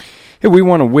Hey, we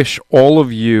want to wish all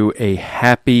of you a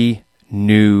happy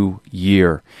new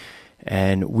year.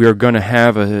 And we're going to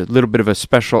have a little bit of a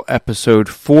special episode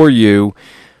for you.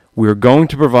 We're going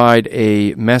to provide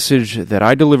a message that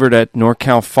I delivered at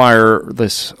NorCal Fire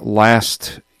this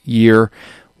last year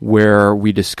where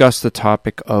we discussed the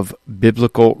topic of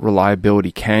biblical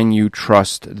reliability. Can you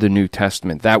trust the New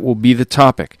Testament? That will be the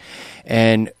topic.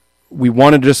 And we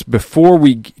want to just, before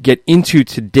we get into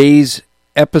today's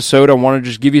episode, I want to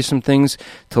just give you some things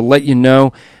to let you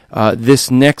know.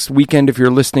 This next weekend, if you're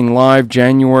listening live,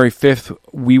 January 5th,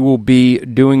 we will be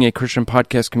doing a Christian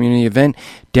Podcast Community event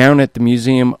down at the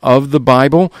Museum of the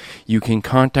Bible. You can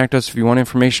contact us if you want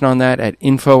information on that at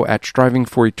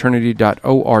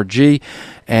info@strivingforeternity.org.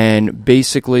 And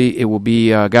basically, it will be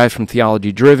guys from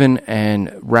Theology Driven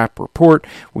and Rap Report.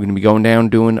 We're going to be going down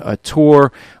doing a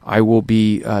tour. I will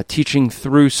be teaching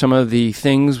through some of the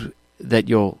things that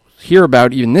you'll hear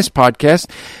about even this podcast,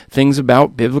 things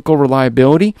about biblical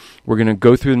reliability. We're going to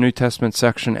go through the New Testament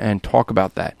section and talk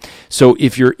about that. So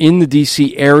if you're in the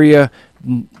D.C. area,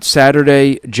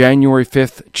 Saturday, January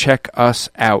 5th, check us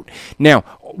out. Now,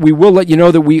 we will let you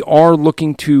know that we are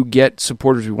looking to get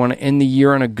supporters. We want to end the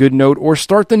year on a good note or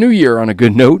start the new year on a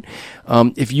good note.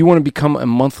 If you want to become a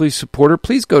monthly supporter,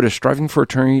 please go to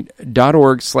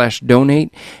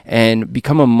strivingforeternity.org/donate and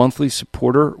become a monthly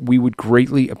supporter. We would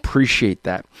greatly appreciate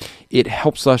that. It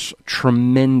helps us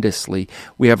tremendously.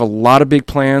 We have a lot of big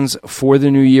plans for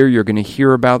the new year. You're going to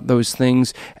hear about those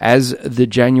things as the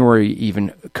January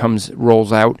even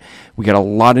rolls out. We got a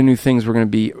lot of new things we're going to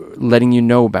be letting you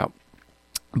know about.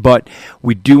 But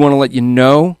we do want to let you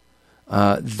know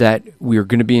that we are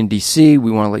going to be in D.C.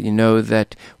 We want to let you know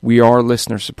that we are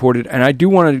listener-supported. And I do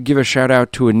want to give a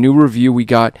shout-out to a new review we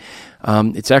got.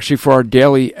 It's actually for our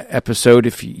daily episode.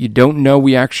 If you don't know,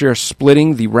 we actually are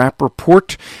splitting the Rap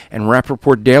Report and Rap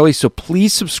Report Daily. So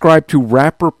please subscribe to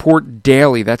Rap Report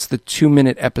Daily. That's the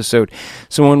 2-minute episode.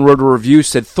 Someone wrote a review,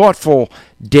 said, thoughtful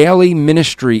daily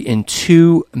ministry in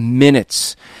 2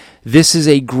 minutes. This is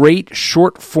a great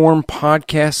short-form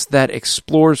podcast that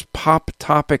explores pop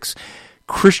topics,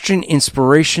 Christian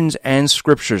inspirations, and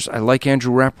scriptures. I like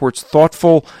Andrew Rappaport's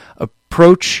thoughtful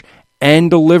approach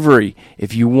and delivery.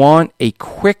 If you want a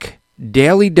quick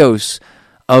daily dose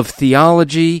of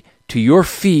theology to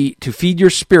feed your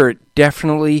spirit,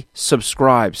 definitely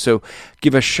subscribe. So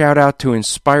give a shout out to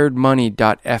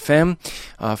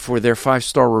inspiredmoney.fm for their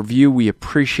 5-star review. We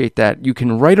appreciate that. You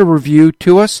can write a review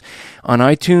to us on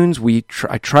iTunes.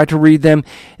 I try to read them.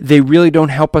 They really don't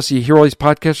help us. You hear all these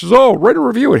podcasters, write a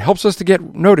review. It helps us to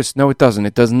get noticed. No, it doesn't.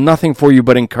 It does nothing for you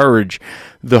but encourage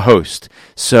the host.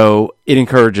 So it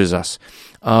encourages us.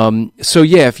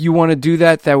 If you want to do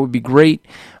that, that would be great.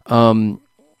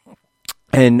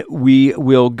 And we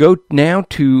will go now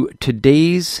to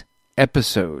today's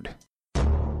episode.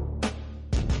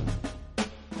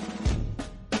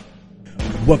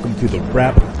 Welcome to the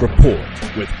Rap Report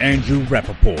with Andrew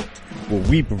Rappaport, where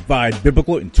we provide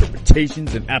biblical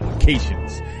interpretations and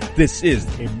applications. This is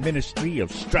a ministry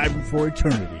of Striving for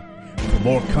Eternity. For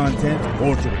more content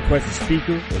or to request a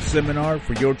speaker or seminar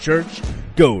for your church,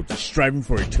 go to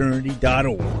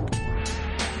strivingforeternity.org.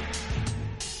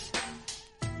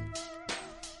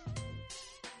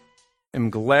 I'm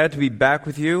glad to be back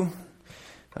with you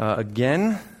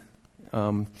again.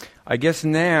 I guess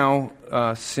now,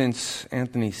 since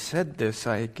Anthony said this,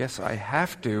 I guess I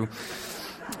have to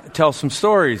tell some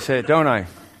stories, don't I?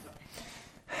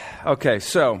 Okay,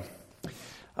 so,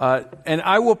 and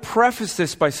I will preface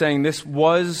this by saying this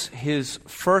was his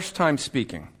first time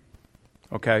speaking,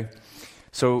 okay?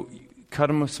 So cut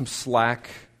him some slack.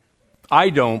 I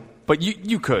don't, but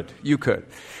you could.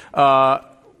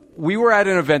 We were at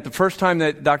an event, the first time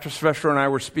that Dr. Sylvester and I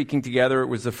were speaking together. It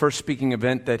was the first speaking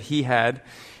event that he had,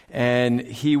 and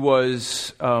he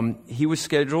was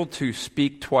scheduled to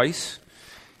speak twice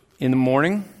in the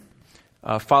morning,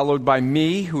 followed by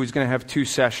me, who was going to have 2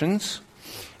 sessions.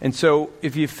 And so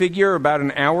if you figure about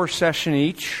an hour session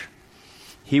each,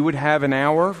 he would have an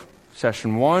hour,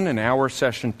 session 1, an hour,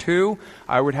 session 2.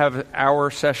 I would have an hour,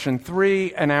 session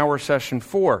 3, an hour, session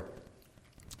 4.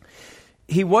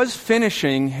 He was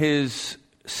finishing his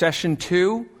session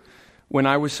 2 when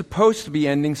I was supposed to be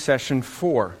ending session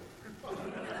 4.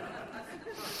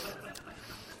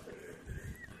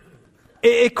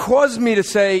 It caused me to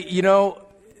say,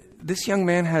 this young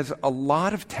man has a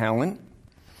lot of talent.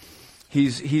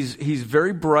 He's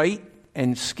very bright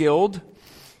and skilled.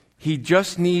 He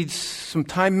just needs some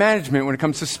time management when it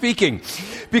comes to speaking.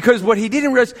 Because what he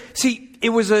didn't realize, it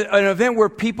was an event where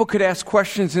people could ask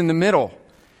questions in the middle.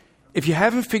 if you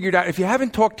haven't figured out, if you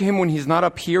haven't talked to him when he's not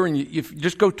up here, and if you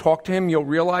just go talk to him, you'll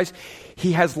realize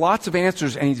he has lots of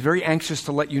answers, and he's very anxious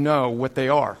to let you know what they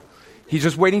are. He's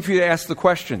just waiting for you to ask the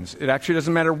questions. It actually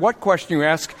doesn't matter what question you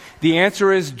ask. The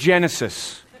answer is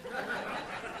Genesis.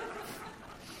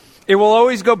 It will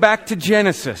always go back to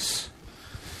Genesis.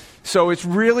 So it's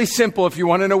really simple if you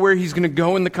want to know where he's going to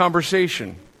go in the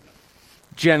conversation.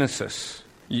 Genesis.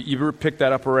 You picked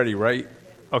that up already, right?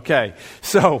 Okay.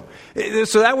 So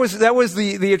that was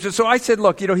the so I said,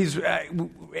 look, he's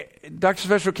Dr.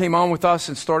 Silvestro came on with us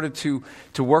and started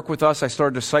to work with us. I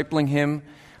started discipling him.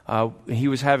 He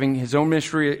was having his own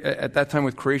ministry at that time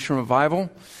with Creation Revival,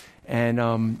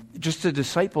 and just to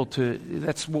disciple.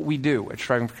 That's what we do at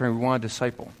Striving for Eternity. We want to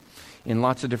disciple in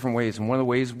lots of different ways. And one of the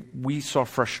ways we saw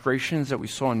frustrations that we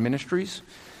saw in ministries.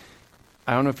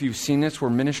 I don't know if you've seen this,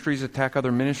 where ministries attack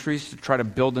other ministries to try to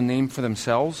build a name for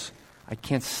themselves. I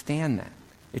can't stand that.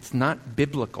 It's not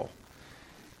biblical.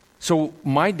 So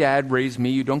my dad raised me,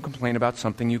 you don't complain about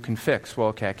something you can fix. Well,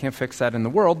 okay, I can't fix that in the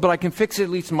world, but I can fix it at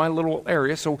least in my little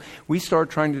area. So we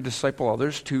started trying to disciple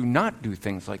others to not do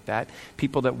things like that,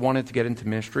 people that wanted to get into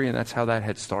ministry, and that's how that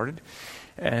had started.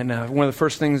 And one of the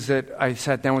first things that I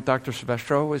sat down with Dr.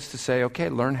 Silvestro was to say, okay,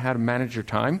 learn how to manage your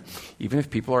time, even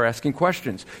if people are asking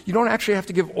questions. You don't actually have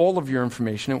to give all of your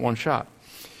information at one shot.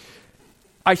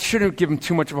 I shouldn't give him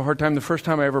too much of a hard time. The first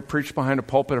time I ever preached behind a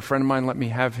pulpit, a friend of mine let me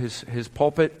have his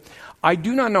pulpit. I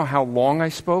do not know how long I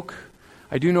spoke.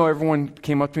 I do know everyone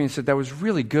came up to me and said, that was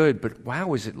really good, but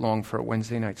wow, is it long for a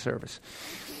Wednesday night service?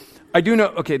 I do know,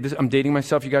 okay, I'm dating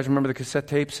myself. You guys remember the cassette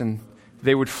tapes? And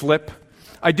they would flip.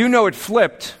 I do know it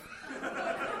flipped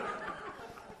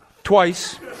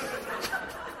twice.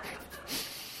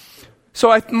 So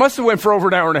I must have went for over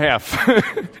an hour and a half.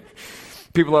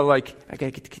 People are like, I got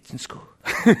to get the kids in school.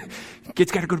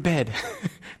 Kids got to go to bed.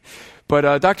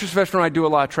 But Dr. Silvestro and I do a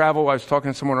lot of travel. I was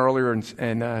talking to someone earlier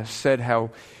and said how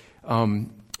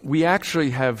we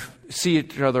actually see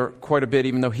each other quite a bit,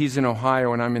 even though he's in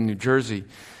Ohio and I'm in New Jersey.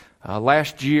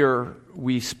 Last year,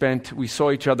 we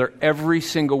saw each other every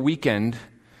single weekend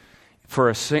for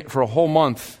a whole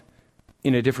month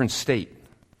in a different state.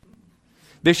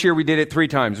 This year we did it 3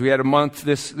 times. We had a month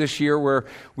this year where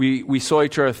we saw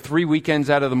each other 3 weekends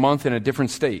out of the month in a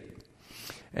different state.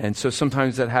 And so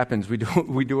sometimes that happens. We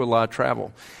do a lot of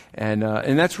travel. And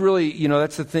that's really,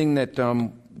 that's the thing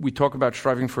that we talk about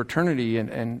striving for eternity,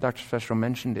 and Dr. Silvestro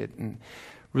mentioned it. And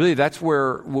really that's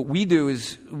where what we do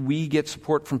is we get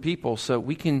support from people. So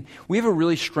we have a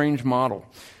really strange model.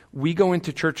 We go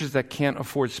into churches that can't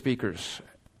afford speakers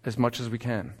as much as we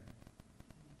can.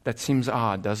 That seems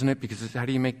odd, doesn't it? Because how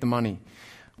do you make the money?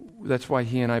 That's why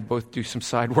he and I both do some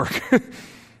side work.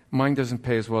 Mine doesn't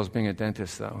pay as well as being a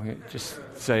dentist, though. Just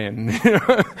saying.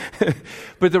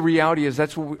 But the reality is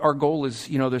that's what our goal is.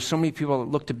 There's so many people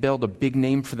that look to build a big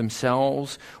name for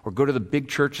themselves or go to the big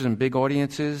churches and big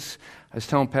audiences. I was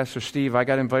telling Pastor Steve, I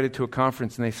got invited to a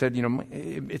conference, and they said,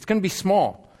 it's going to be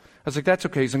small. I was like, that's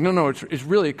okay. He's like, no,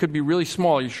 it could be really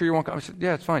small. You sure you won't come? I said,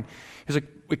 yeah, it's fine. He's like,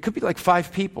 it could be like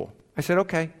 5 people. I said,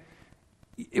 okay.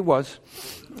 It was.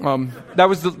 That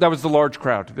was the large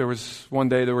crowd. There was one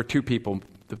day there were 2 people,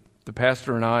 the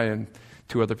pastor and I and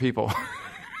 2 other people.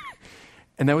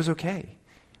 And that was okay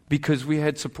because we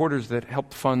had supporters that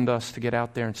helped fund us to get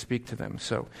out there and speak to them.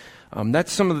 So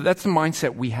that's the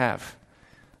mindset we have.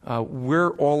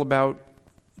 We're all about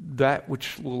that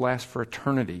which will last for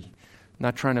eternity,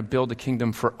 not trying to build a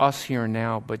kingdom for us here and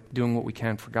now, but doing what we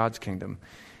can for God's kingdom.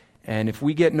 And if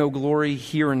we get no glory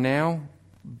here and now,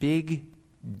 big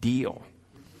deal.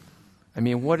 I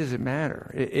mean, what does it matter?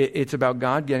 It's about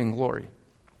God getting glory.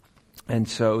 And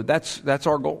so that's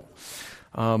our goal.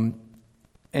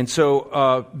 And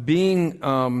so being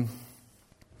that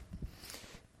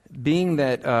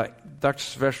Dr.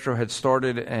 Silvestro had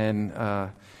started, and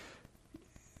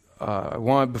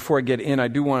before I get in, I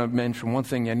do want to mention one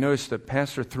thing. I noticed that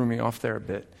Pastor threw me off there a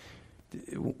bit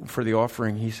for the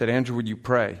offering. He said, Andrew, would you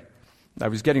pray? I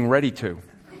was getting ready to.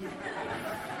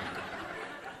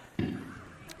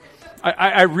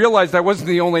 I realized I wasn't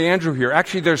the only Andrew here.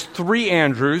 Actually, there's 3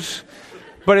 Andrews,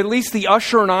 but at least the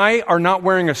usher and I are not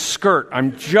wearing a skirt.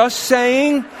 I'm just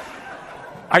saying,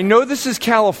 I know this is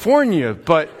California,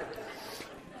 but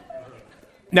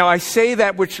now I say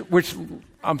that which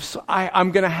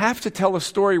I'm going to have to tell a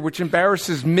story which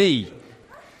embarrasses me.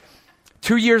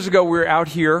 2 years ago, we were out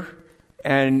here,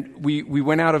 and we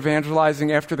went out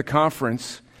evangelizing after the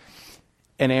conference,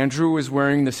 and Andrew was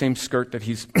wearing the same skirt that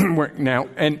he's wearing now.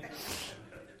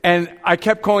 And I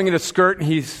kept calling it a skirt, and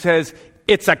he says,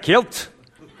 it's a kilt.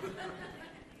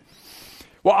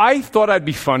 Well, I thought I'd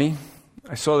be funny.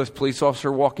 I saw this police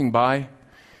officer walking by,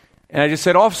 And I just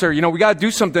said, "Officer, we got to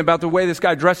do something about the way this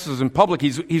guy dresses in public.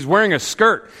 He's wearing a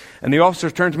skirt." And the officer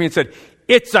turned to me and said,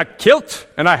 "It's a kilt,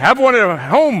 and I have one at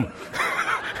home."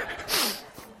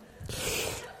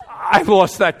 I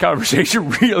lost that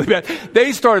conversation really bad.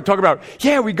 They started talking about,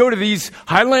 we go to these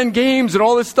Highland games and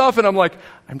all this stuff. And I'm like,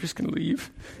 I'm just going to leave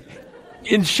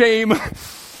in shame.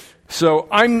 So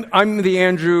I'm the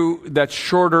Andrew that's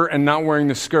shorter and not wearing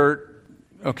the skirt,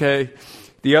 okay?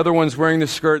 The other one's wearing the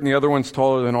skirt, and the other one's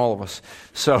taller than all of us.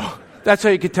 So that's how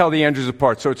you could tell the Andrews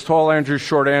apart. So it's tall Andrew,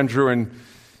 short Andrew, and,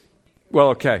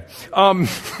 okay.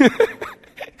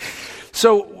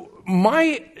 So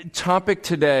my topic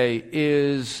today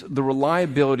is the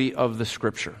reliability of the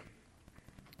Scripture.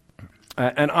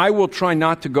 And I will try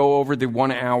not to go over the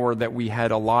 1 hour that we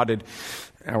had allotted,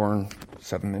 hour and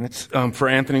 7 minutes, for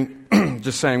Anthony.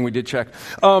 Just saying, we did check.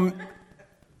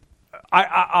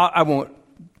 I won't.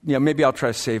 Maybe I'll try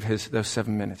to save those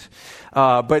 7 minutes.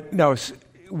 But no,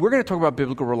 we're going to talk about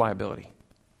biblical reliability.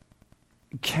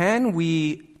 Can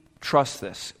we trust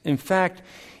this? In fact,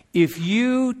 if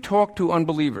you talk to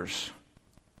unbelievers,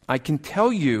 I can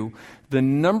tell you the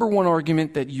number one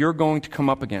argument that you're going to come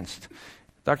up against.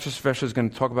 Dr. Sylvester is going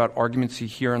to talk about arguments you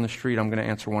hear on the street. I'm going to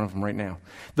answer one of them right now.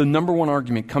 The number one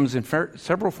argument comes in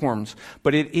several forms,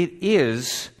 but it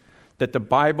is that the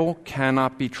Bible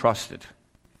cannot be trusted.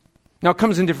 Now, it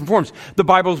comes in different forms. The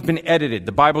Bible's been edited.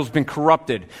 The Bible's been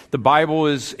corrupted. The Bible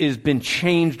is been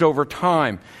changed over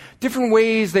time. Different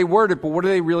ways they word it, but what are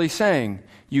they really saying?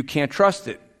 You can't trust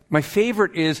it. My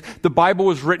favorite is the Bible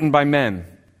was written by men.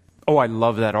 Oh, I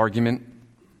love that argument.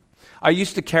 I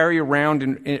used to carry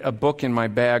around a book in my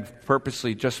bag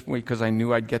purposely just because I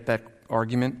knew I'd get that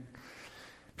argument.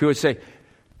 People would say,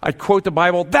 I'd quote the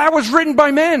Bible, that was written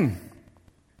by men.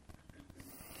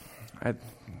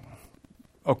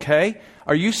 Okay,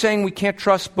 are you saying we can't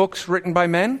trust books written by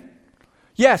men?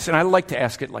 Yes, and I like to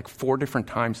ask it like 4 different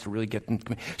times to really get them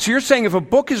to me. So you're saying if a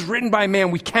book is written by a man,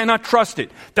 we cannot trust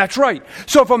it. That's right.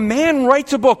 So if a man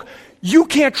writes a book, you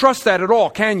can't trust that at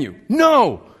all, can you?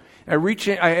 No. I'm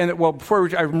reaching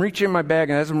in my bag,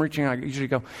 and as I'm reaching, I usually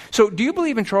go, so do you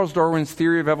believe in Charles Darwin's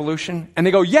theory of evolution? And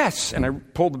they go, yes. And I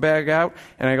pull the bag out,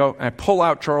 and I pull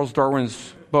out Charles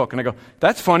Darwin's book, and I go,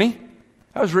 that's funny.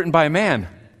 That was written by a man.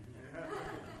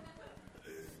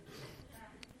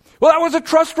 Well, that was a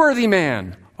trustworthy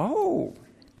man. Oh.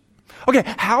 Okay,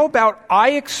 how about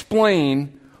I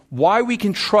explain why we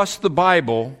can trust the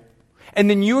Bible, and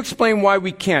then you explain why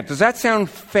we can't? Does that sound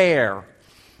fair?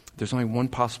 There's only one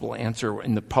possible answer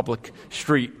in the public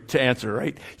street to answer,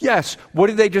 right? Yes. What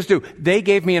did they just do? They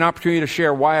gave me an opportunity to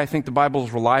share why I think the Bible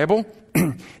is reliable.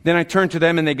 Then I turn to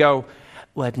them and they go,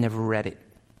 well, I've never read it.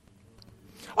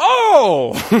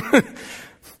 Oh!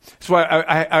 That's why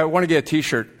I want to get a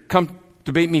t-shirt. Come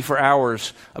debate me for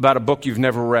hours about a book you've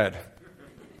never read.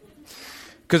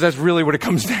 Because that's really what it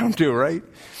comes down to, right?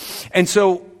 And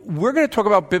so we're going to talk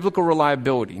about biblical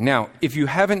reliability. Now, if you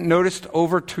haven't noticed,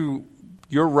 over to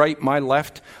your right, my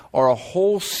left, are a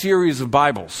whole series of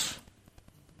Bibles.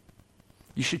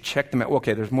 You should check them out.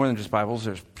 Okay, there's more than just Bibles.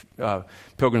 There's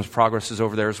Pilgrim's Progress is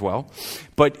over there as well.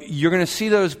 But you're going to see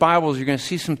those Bibles. You're going to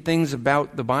see some things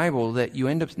about the Bible that you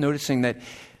end up noticing that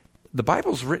the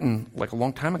Bible's written like a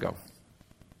long time ago.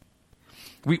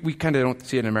 We kind of don't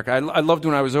see it in America. I loved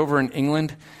when I was over in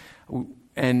England,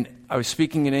 and I was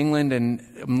speaking in England, and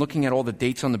I'm looking at all the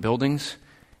dates on the buildings,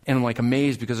 and I'm like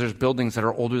amazed because there's buildings that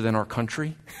are older than our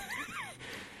country.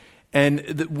 And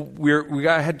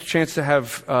I had a chance to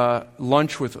have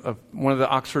lunch with one of the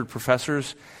Oxford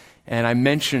professors, and I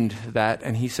mentioned that,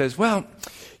 and he says, well,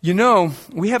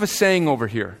 we have a saying over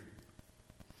here.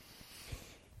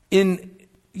 In,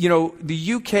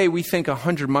 the UK, we think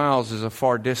 100 miles is a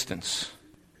far distance.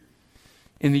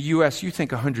 In the U.S., you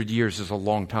think 100 years is a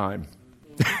long time.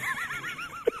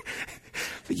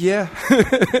 Yeah.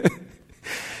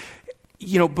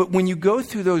 But when you go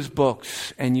through those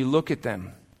books and you look at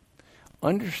them,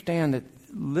 understand that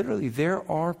literally there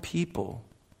are people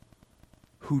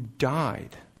who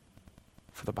died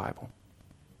for the Bible.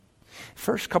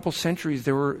 First couple centuries,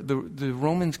 there were the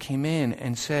Romans came in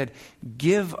and said,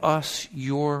 give us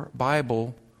your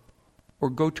Bible or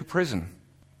go to prison.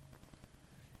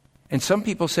 And some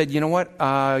people said, you know what,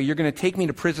 you're going to take me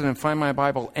to prison and find my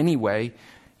Bible anyway,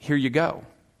 here you go.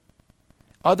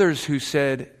 Others who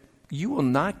said, you will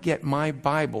not get my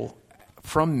Bible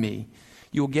from me.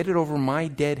 You will get it over my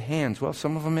dead hands. Well,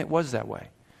 some of them it was that way.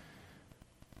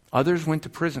 Others went to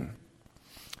prison.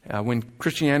 When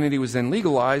Christianity was then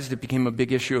legalized, it became a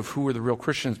big issue of who were the real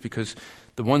Christians, because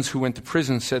the ones who went to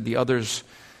prison said the others,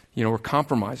 were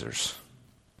compromisers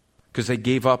because they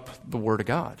gave up the Word of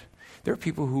God. There are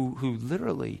people who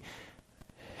literally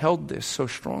held this so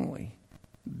strongly,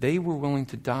 they were willing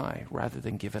to die rather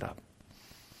than give it up.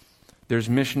 There's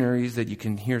missionaries that you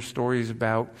can hear stories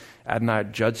about.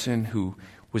 Adoniram Judson, who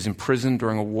was imprisoned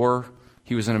during a war.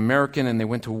 He was an American and they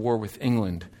went to war with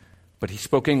England. But he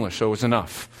spoke English, so it was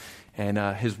enough. And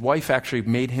his wife actually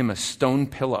made him a stone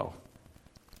pillow.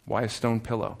 Why a stone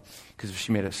pillow? Because if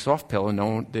she made a soft pillow,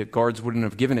 the guards wouldn't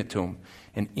have given it to him.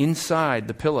 And inside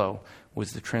the pillow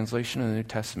was the translation of the New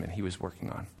Testament he was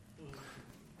working on.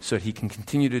 So that he can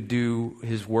continue to do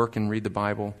his work and read the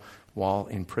Bible while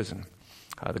in prison.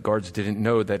 The guards didn't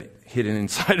know that hidden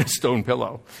inside a stone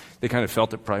pillow. They kind of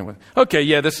felt it probably went, okay,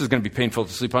 yeah, this is going to be painful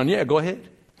to sleep on. Yeah, go ahead.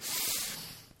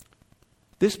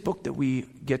 This book that we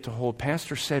get to hold,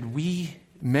 Pastor said,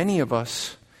 many of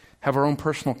us have our own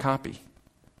personal copy.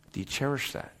 Do you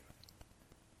cherish that?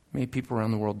 Many people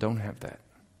around the world don't have that.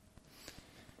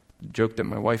 The joke that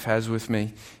my wife has with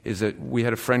me is that we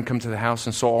had a friend come to the house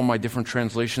and saw all my different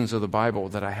translations of the Bible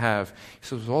that I have. He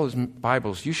says, with all his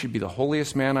Bibles, you should be the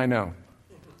holiest man I know.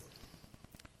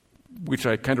 Which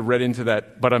I kind of read into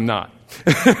that, but I'm not.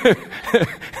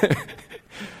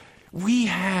 We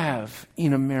have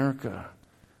in America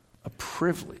a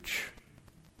privilege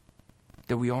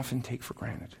that we often take for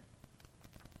granted.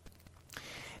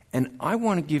 And I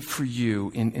want to give for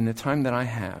you, in the time that I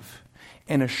have,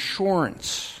 an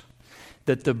assurance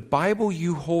that the Bible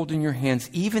you hold in your hands,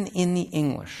 even in the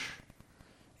English,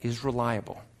 is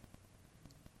reliable.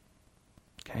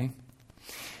 Okay?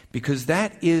 Because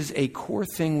that is a core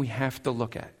thing we have to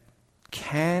look at.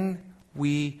 Can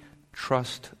we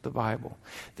trust the Bible?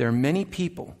 There are many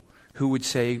people who would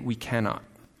say we cannot.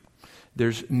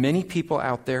 There's many people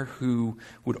out there who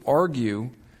would argue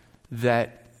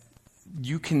that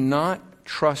you cannot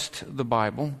trust the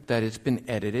Bible, that it's been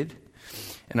edited.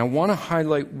 And I want to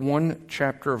highlight one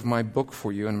chapter of my book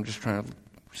for you, and I'm just trying to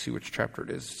see which chapter it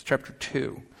is. It's chapter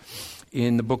 2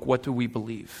 in the book, What Do We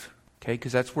Believe? Okay,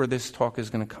 because that's where this talk is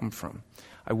going to come from.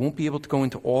 I won't be able to go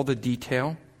into all the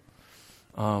detail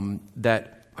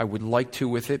that I would like to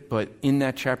with it, but in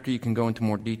that chapter you can go into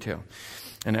more detail.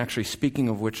 And actually, speaking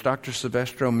of which, Dr.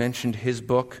 Silvestro mentioned his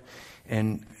book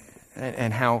and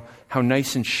how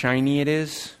nice and shiny it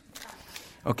is.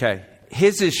 Okay,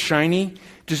 his is shiny.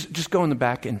 Just go in the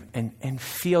back and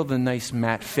feel the nice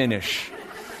matte finish.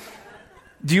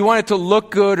 Do you want it to look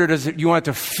good, or you want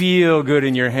it to feel good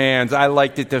in your hands? I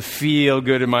liked it to feel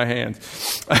good in my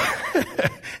hands.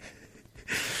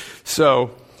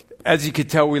 So, as you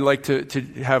could tell, we like to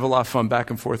have a lot of fun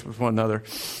back and forth with one another.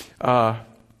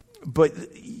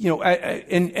 But, you know,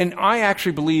 I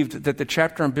actually believed that the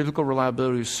chapter on biblical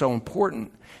reliability is so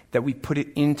important that we put it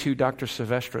into Dr.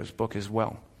 Silvestro's book as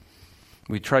well.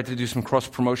 We tried to do some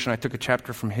cross-promotion. I took a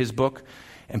chapter from his book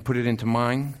and put it into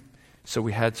mine. So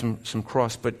we had some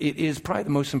cross, but it is probably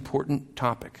the most important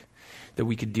topic that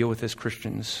we could deal with as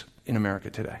Christians in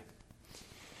America today.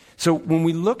 So when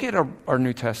we look at our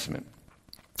New Testament,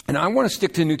 and I want to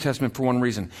stick to the New Testament for one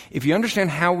reason. If you understand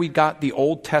how we got the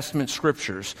Old Testament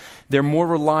scriptures, they're more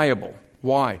reliable.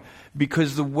 Why?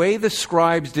 Because the way the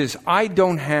scribes did, I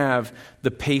don't have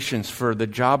the patience for the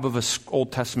job of an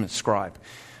Old Testament scribe.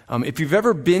 If you've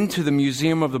ever been to the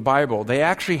Museum of the Bible, they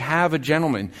actually have a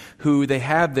gentleman who they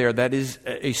have there that is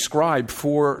a scribe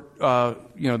for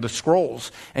the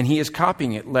scrolls, and he is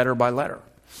copying it letter by letter.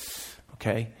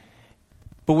 Okay?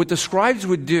 But what the scribes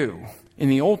would do in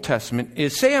the Old Testament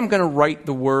is, say I'm going to write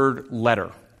the word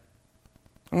letter.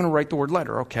 I'm going to write the word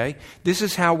letter, okay? This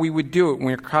is how we would do it when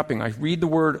we're copying. I read the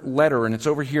word letter, and it's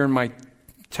over here in my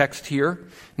text here,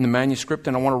 in the manuscript,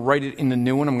 and I want to write it in the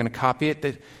new one. I'm going to copy it.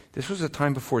 This was a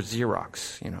time before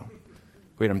Xerox, you know.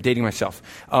 Wait, I'm dating myself.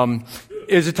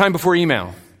 It was a time before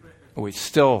email. Oh, wait,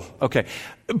 still, okay.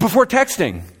 Before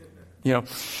texting, you know.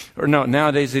 Or no,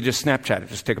 nowadays they just Snapchat it,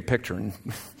 just take a picture. And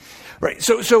right,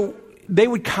 so they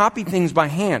would copy things by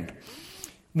hand.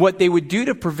 What they would do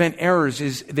to prevent errors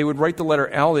is they would write the letter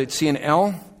L. They'd see an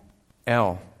L.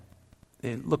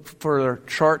 They'd look for a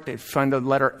chart. They'd find the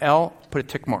letter L, put a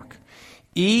tick mark.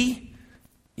 E,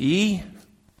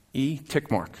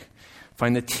 tick mark.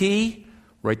 Find the T,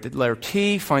 write the letter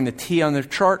T, find the T on their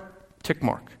chart, tick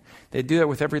mark. They do that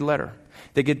with every letter.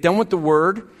 They get done with the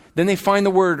word, then they find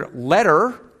the word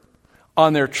letter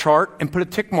on their chart and put a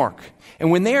tick mark. And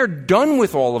when they are done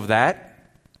with all of that,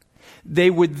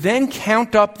 they would then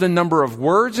count up the number of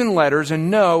words and letters and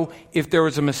know if there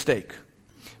was a mistake.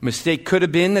 Mistake could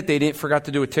have been that they forgot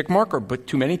to do a tick mark or put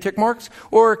too many tick marks,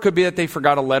 or it could be that they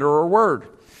forgot a letter or a word.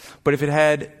 But if it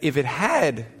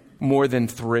had more than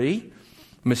 3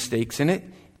 mistakes in it,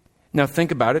 now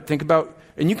think about it.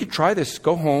 And you could try this.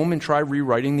 Go home and try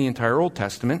rewriting the entire Old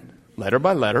Testament, letter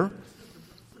by letter.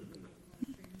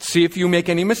 see if you make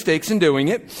any mistakes in doing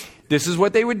it. This is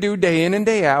what they would do day in and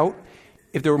day out.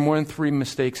 If there were more than 3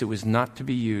 mistakes, it was not to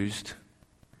be used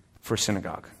for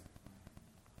synagogue.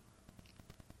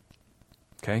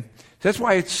 Okay? So that's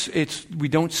why we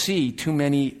don't see too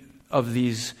many of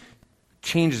these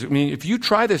changes. I mean, if you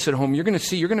try this at home, you're going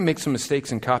to make some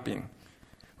mistakes in copying.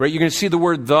 Right? You're going to see the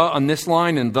word the on this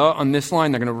line and the on this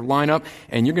line. They're going to line up,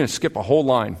 and you're going to skip a whole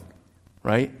line.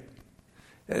 Right?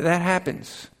 That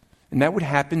happens. And that would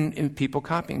happen in people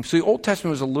copying. So the Old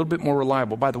Testament was a little bit more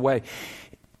reliable. By the way,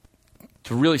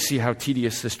 to really see how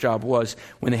tedious this job was,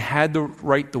 when they had to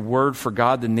write the word for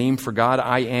God, the name for God,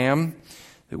 I am,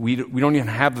 we don't even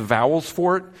have the vowels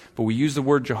for it, but we use the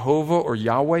word Jehovah or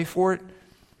Yahweh for it.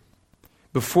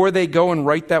 Before they go and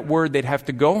write that word, they'd have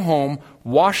to go home,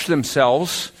 wash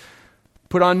themselves,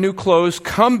 put on new clothes,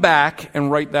 come back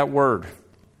and write that word.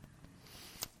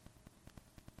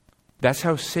 That's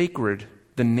how sacred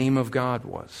the name of God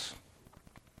was.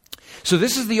 So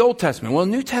this is the Old Testament. Well,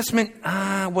 the New Testament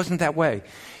wasn't that way.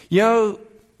 You know,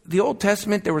 the Old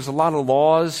Testament, there was a lot of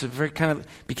laws. It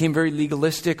became very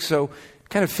legalistic, so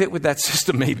kind of fit with that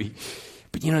system maybe.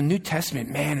 But you know, New Testament,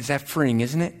 man, is that freeing,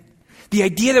 isn't it? The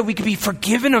idea that we could be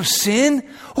forgiven of sin.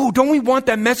 Oh, don't we want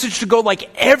that message to go like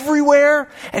everywhere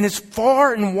and as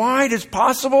far and wide as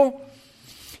possible?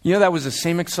 You know, that was the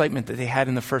same excitement that they had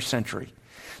in the first century.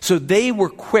 So they were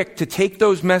quick to take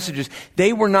those messages.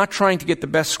 They were not trying to get the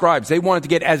best scribes. They wanted to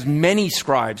get as many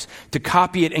scribes to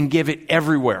copy it and give it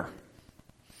everywhere.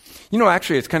 You know,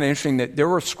 actually, it's kind of interesting that there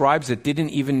were scribes that didn't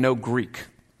even know Greek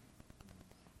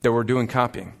that were doing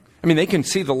copying. I mean, they can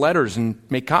see the letters and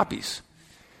make copies.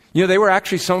 You know, they were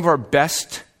actually some of our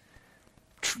best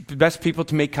people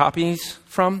to make copies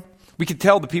from. We could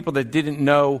tell the people that didn't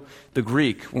know the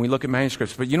Greek when we look at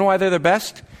manuscripts. But you know why they're the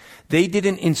best? They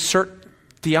didn't insert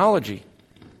theology.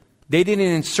 They didn't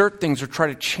insert things or try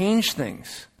to change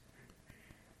things.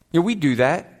 You know, we do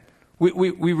that.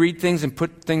 We read things and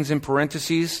put things in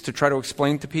parentheses to try to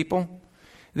explain to people.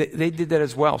 They did that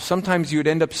as well. Sometimes you would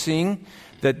end up seeing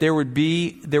that there would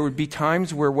be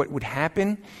times where what would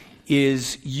happen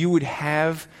is you would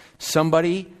have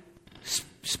somebody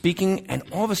speaking, and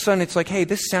all of a sudden it's like, hey,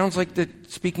 this sounds like the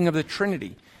speaking of the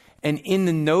Trinity. And in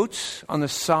the notes on the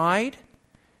side,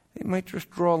 they might just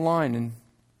draw a line and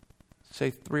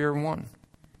say 3 or 1.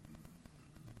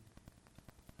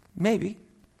 Maybe.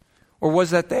 Or was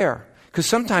that there? Because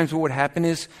sometimes what would happen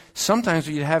is, sometimes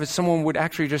what you'd have is someone would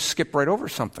actually just skip right over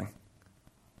something.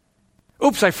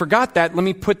 Oops, I forgot that. Let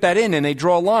me put that in. And they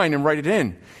draw a line and write it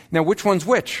in. Now, which one's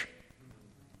which?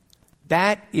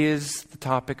 That is the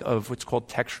topic of what's called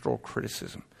textual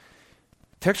criticism.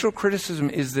 Textual criticism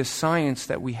is this science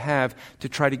that we have to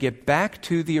try to get back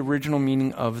to the original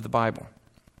meaning of the Bible.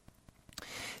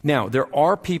 Now, there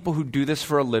are people who do this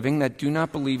for a living that do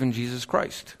not believe in Jesus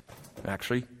Christ.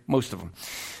 Actually, most of them.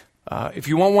 If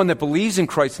you want one that believes in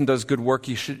Christ and does good work,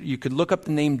 you could look up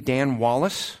the name Dan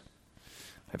Wallace.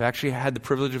 I've actually had the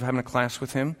privilege of having a class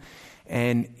with him,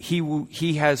 and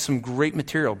he has some great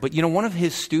material. But you know, one of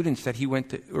his students that he went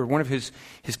to, or one of his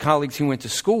colleagues he went to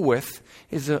school with,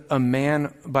 is a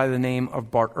man by the name of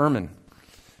Bart Ehrman.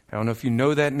 I don't know if you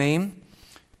know that name.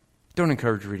 Don't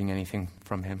encourage reading anything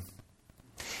from him.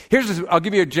 I'll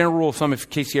give you a general rule of thumb in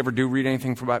case you ever do read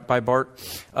anything by Bart.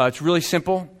 It's really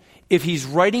simple. If he's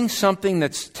writing something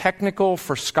that's technical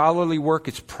for scholarly work,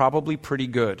 it's probably pretty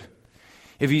good.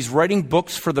 If he's writing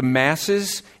books for the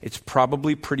masses, it's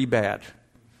probably pretty bad.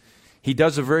 He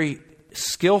does a very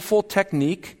skillful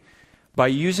technique by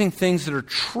using things that are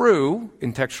true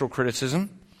in textual criticism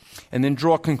and then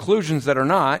draw conclusions that are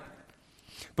not.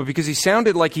 But because he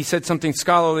sounded like he said something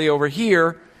scholarly over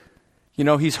here, you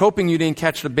know, he's hoping you didn't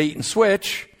catch the bait and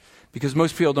switch, because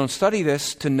most people don't study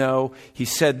this to know he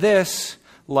said this,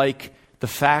 like the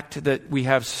fact that we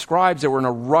have scribes that were in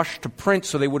a rush to print,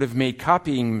 so they would have made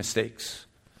copying mistakes.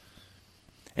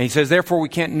 And he says, therefore, we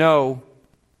can't know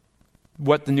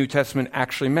what the New Testament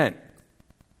actually meant.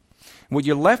 What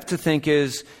you're left to think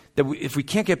is that if we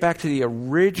can't get back to the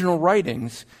original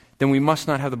writings, then we must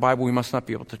not have the Bible, we must not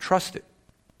be able to trust it.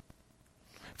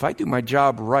 If I do my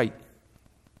job right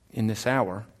in this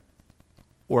hour,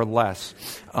 or less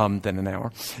than an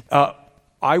hour,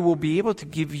 I will be able to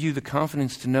give you the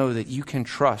confidence to know that you can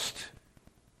trust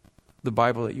the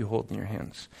Bible that you hold in your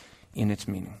hands in its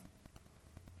meaning.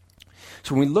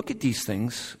 So when we look at these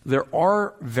things, there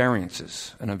are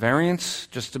variances. And a variance,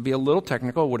 just to be a little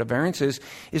technical, what a variance is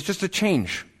just a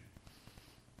change.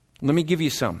 Let me give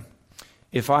you some.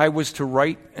 If I was to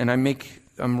write, and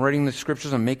I'm writing the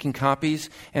scriptures, I'm making copies,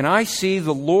 and I see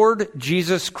the Lord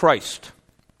Jesus Christ.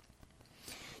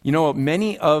 You know,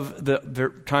 many of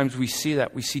the times we see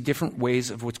that, we see different ways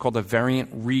of what's called a variant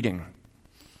reading.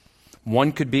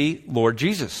 One could be Lord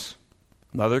Jesus.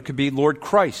 Another could be Lord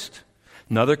Christ.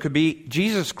 Another could be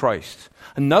Jesus Christ.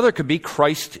 Another could be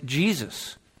Christ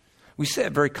Jesus. We see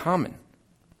that very common.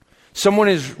 Someone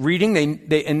is reading,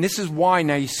 and this is why,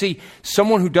 now you see,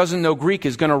 someone who doesn't know Greek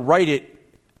is going to write it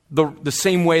the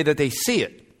same way that they see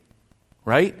it,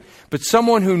 right? But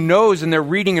someone who knows and they're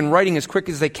reading and writing as quick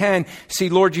as they can, see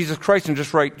Lord Jesus Christ and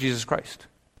just write Jesus Christ.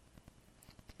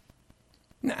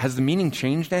 Has the meaning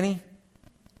changed any?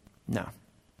 No.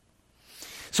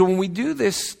 So when we do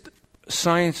this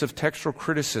science of textual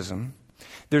criticism,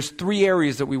 there's 3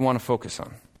 areas that we want to focus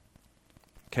on.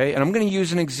 Okay, and I'm going to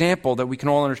use an example that we can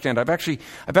all understand. I've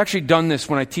actually done this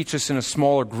when I teach this in a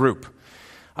smaller group.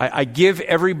 I give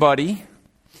everybody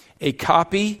a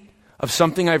copy of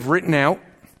something I've written out,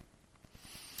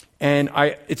 and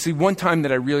it's the one time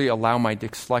that I really allow my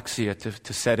dyslexia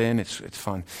to set in. It's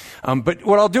fun. But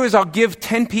what I'll do is I'll give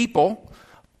 10 people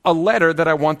a letter that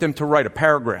I want them to write, a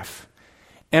paragraph.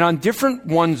 And on different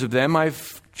ones of them,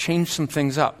 I've changed some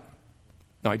things up.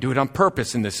 Now, I do it on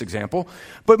purpose in this example,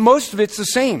 but most of it's the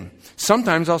same.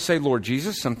 Sometimes I'll say Lord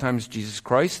Jesus, sometimes Jesus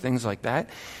Christ, things like that.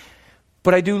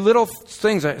 But I do little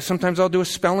things. Sometimes I'll do a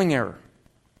spelling error.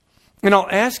 And I'll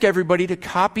ask everybody to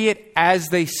copy it as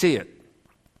they see it.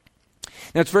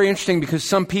 Now, it's very interesting because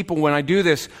some people, when I do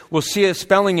this, will see a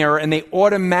spelling error and they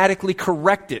automatically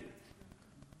correct it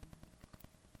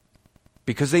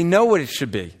because they know what it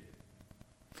should be.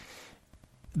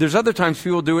 There's other times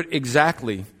people do it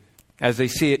exactly as they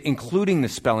see it, including the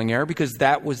spelling error, because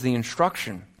that was the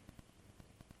instruction.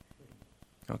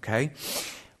 Okay?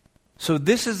 So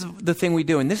this is the thing we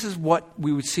do, and this is what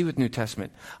we would see with New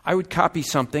Testament. I would copy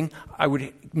something, I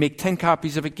would make 10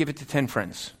 copies of it, give it to 10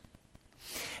 friends.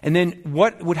 And then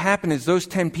what would happen is those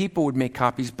 10 people would make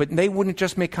copies, but they wouldn't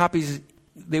just make copies,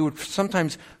 they would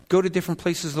sometimes go to different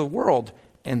places of the world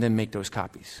and then make those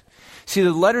copies. See,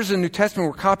 the letters in the New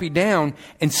Testament were copied down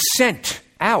and sent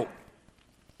out.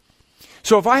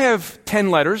 So if I have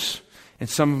 10 letters, and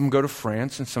some of them go to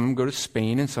France, and some of them go to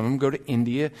Spain, and some of them go to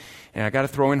India, and I got to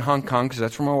throw in Hong Kong because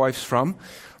that's where my wife's from,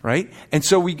 right? And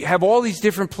so we have all these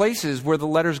different places where the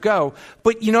letters go.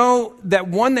 But you know, that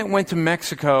one that went to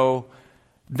Mexico,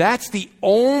 that's the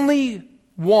only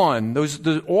one.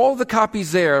 All the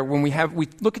copies there, when we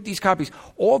look at these copies,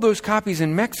 all those copies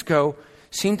in Mexico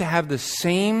seem to have the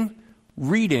same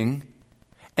reading,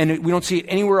 and we don't see it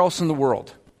anywhere else in the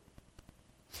world.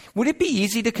 Would it be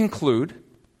easy to conclude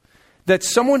that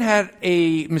someone had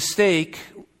a mistake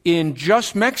in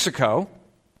just Mexico,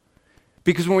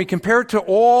 because when we compare it to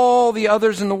all the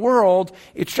others in the world,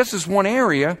 it's just this one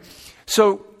area,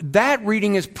 so that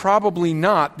reading is probably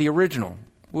not the original.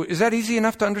 Is that easy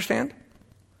enough to understand?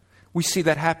 We see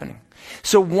that happening.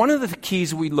 So one of the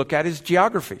keys we look at is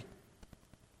geography.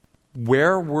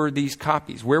 Where were these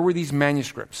copies? Where were these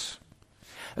manuscripts?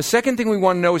 A second thing we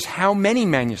want to know is how many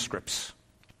manuscripts.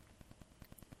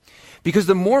 Because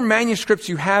the more manuscripts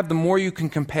you have, the more you can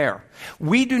compare.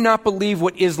 We do not believe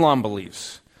what Islam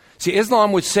believes. See,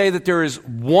 Islam would say that there is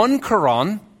one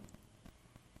Quran,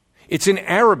 it's in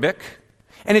Arabic,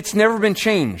 and it's never been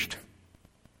changed.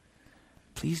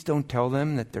 Please don't tell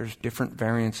them that there's different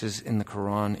variances in the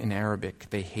Quran in Arabic.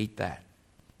 They hate that.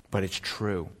 But it's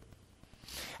true.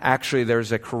 Actually,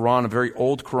 there's a Quran, a very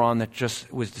old Quran that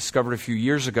just was discovered a few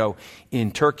years ago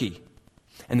in Turkey.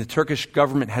 And the Turkish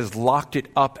government has locked it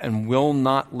up and will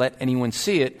not let anyone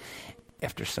see it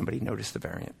after somebody noticed the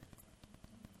variant.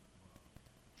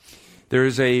 There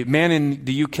is a man in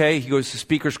the UK, he goes to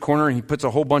Speaker's Corner and he puts a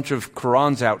whole bunch of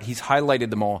Qurans out. He's highlighted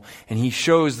them all. And he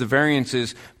shows the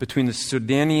variances between the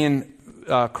Sudanian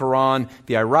Quran,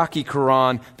 the Iraqi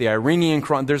Quran, the Iranian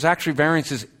Quran. There's actually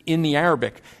variances in the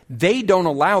Arabic. They don't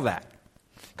allow that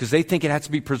because they think it has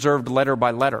to be preserved letter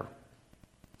by letter.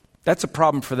 That's a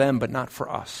problem for them, but not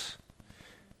for us.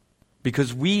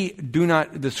 Because we do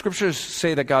not, the scriptures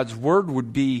say that God's word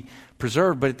would be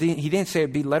preserved, but he didn't say it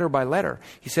would be letter by letter.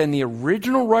 He said in the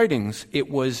original writings,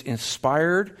 it was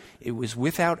inspired, it was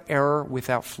without error,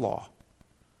 without flaw.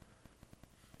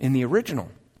 In the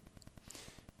original.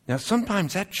 Now,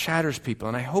 sometimes that shatters people,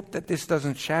 and I hope that this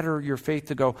doesn't shatter your faith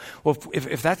to go, well,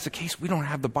 if that's the case, we don't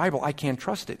have the Bible, I can't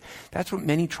trust it. That's what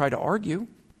many try to argue.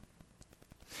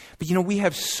 But you know, we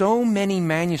have so many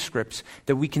manuscripts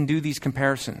that we can do these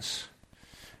comparisons.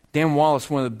 Dan Wallace,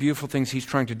 one of the beautiful things he's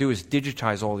trying to do is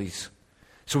digitize all these.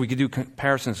 So we can do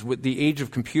comparisons. With the age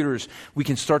of computers, we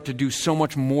can start to do so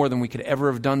much more than we could ever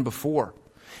have done before.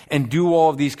 And do all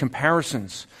of these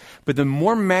comparisons. But the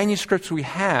more manuscripts we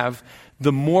have,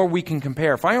 the more we can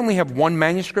compare. If I only have one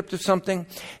manuscript of something,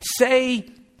 say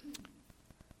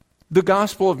the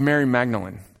Gospel of Mary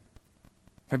Magdalene.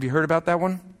 Have you heard about that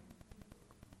one?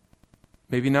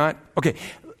 Maybe not? Okay,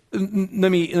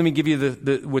 let me give you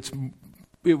it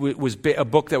was a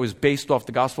book that was based off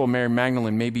the Gospel of Mary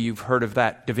Magdalene. Maybe you've heard of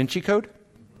that, Da Vinci Code.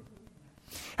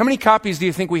 How many copies do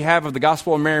you think we have of the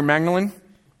Gospel of Mary Magdalene?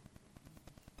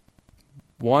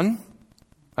 One?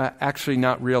 Actually,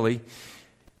 not really.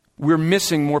 We're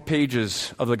missing more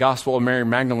pages of the Gospel of Mary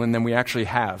Magdalene than we actually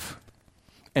have.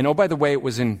 And oh, by the way, it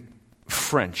was in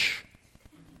French.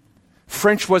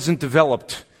 French wasn't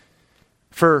developed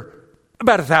for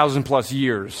about 1,000 plus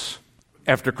years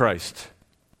after Christ.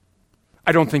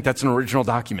 I don't think that's an original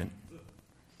document.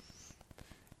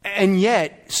 And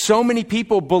yet, so many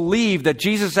people believe that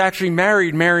Jesus actually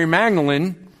married Mary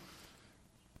Magdalene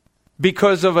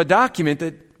because of a document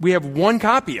that we have one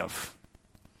copy of.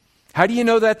 How do you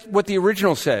know that's what the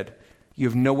original said? You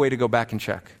have no way to go back and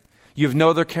check. You have no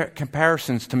other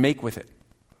comparisons to make with it.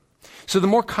 So the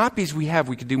more copies we have,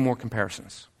 we could do more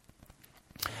comparisons.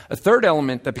 A third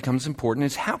element that becomes important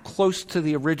is how close to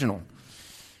the original.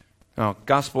 Now,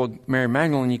 Gospel of Mary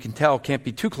Magdalene, you can tell, can't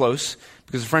be too close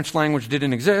because the French language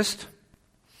didn't exist.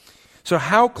 So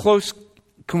how close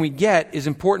can we get is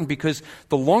important because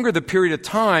the longer the period of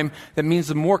time, that means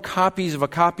the more copies of a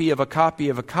copy of a copy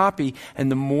of a copy,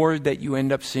 and the more that you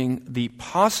end up seeing the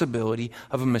possibility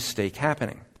of a mistake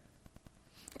happening.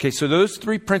 Okay, so those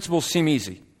three principles seem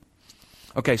easy.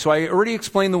 Okay, so I already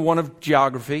explained the one of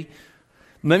geography.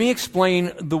 Let me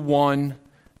explain the one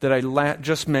that I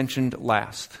just mentioned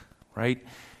last, right?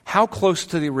 How close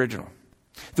to the original?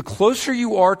 The closer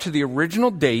you are to the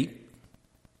original date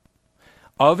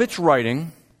of its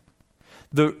writing,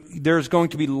 there's going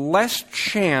to be less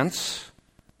chance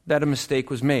that a mistake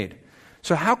was made.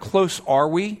 So how close are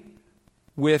we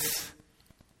with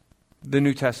the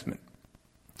New Testament?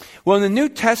 Well, in the New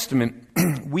Testament,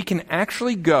 we can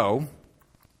actually go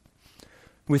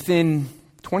within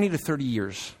 20 to 30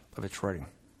 years of its writing.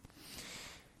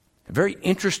 A very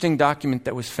interesting document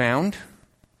that was found.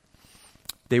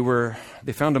 They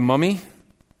found a mummy,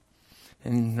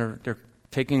 and they're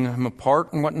taking him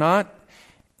apart and whatnot,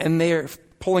 and they're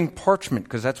pulling parchment,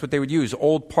 because that's what they would use,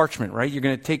 old parchment, right? You're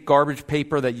going to take garbage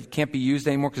paper that can't be used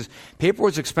anymore, because paper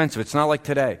was expensive. It's not like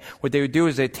today. What they would do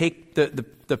is they'd take the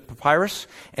papyrus,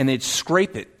 and they'd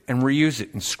scrape it and reuse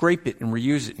it, and scrape it and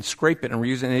reuse it, and scrape it and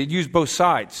reuse it, and they'd use both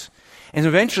sides. And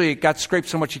eventually it got scraped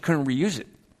so much you couldn't reuse it,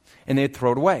 and they'd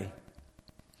throw it away.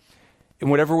 And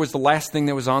whatever was the last thing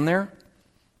that was on there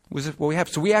was what we have.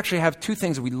 So we actually have two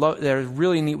things that we love that are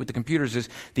really neat with the computers is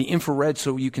the infrared,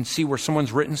 so you can see where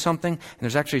someone's written something, and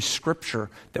there's actually scripture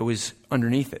that was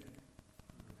underneath it.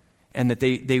 And that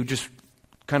they just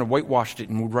kind of whitewashed it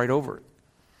and moved right over it.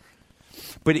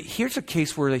 But here's a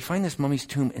case where they find this mummy's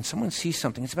tomb, and someone sees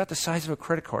something. It's about the size of a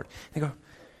credit card. They go,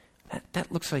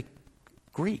 that looks like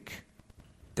Greek.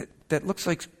 That looks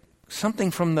like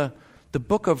something from the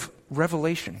book of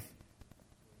Revelation.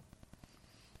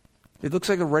 It looks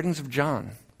like the writings of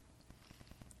John.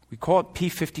 We call it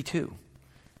P52.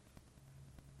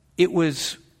 It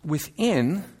was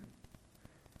within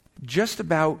just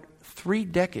about 3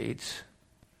 decades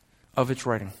of its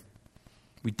writing.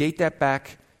 We date that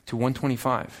back to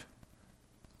 125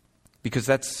 because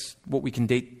that's what we can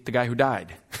date the guy who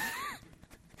died.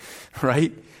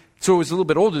 Right? So it was a little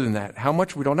bit older than that. How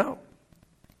much? We don't know.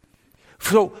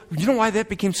 So, you know why that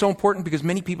became so important? Because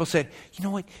many people said, you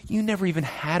know what, you never even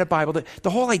had a Bible. The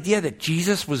whole idea that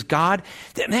Jesus was God,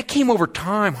 that came over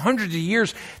time, hundreds of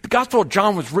years. The Gospel of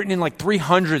John was written in like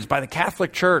 300s by the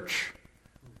Catholic Church.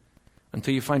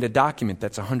 Until you find a document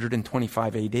that's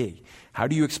 125 AD. How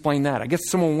do you explain that? I guess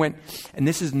someone went, and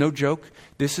this is no joke,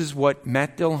 this is what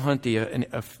Matt Dillahunty,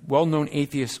 a well-known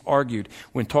atheist, argued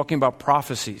when talking about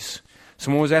prophecies.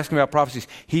 Someone was asking about prophecies.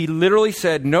 He literally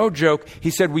said, no joke,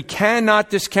 he said, we cannot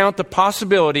discount the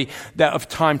possibility of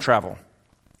time travel.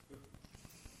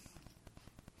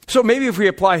 So maybe if we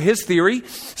apply his theory,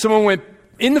 someone went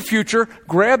in the future,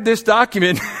 grabbed this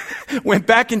document, went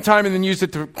back in time, and then used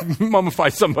it to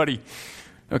mummify somebody.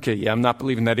 Okay, yeah, I'm not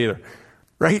believing that either.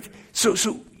 Right? So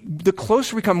the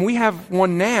closer we come, we have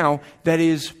one now that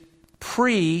is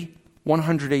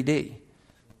pre-100 AD.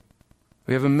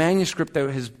 We have a manuscript that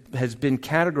has been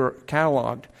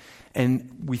cataloged,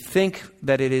 and we think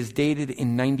that it is dated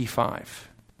in 95.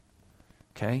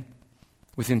 Okay?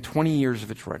 Within 20 years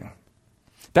of its writing.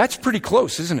 That's pretty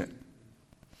close, isn't it?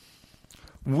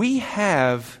 We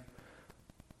have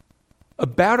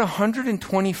about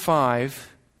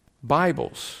 125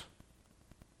 Bibles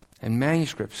and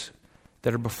manuscripts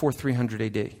that are before 300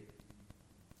 AD.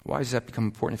 Why does that become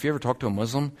important? If you ever talk to a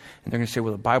Muslim and they're going to say,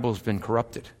 well, the Bible has been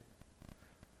corrupted.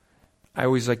 I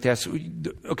always like to ask,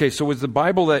 okay, so was the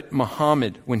Bible that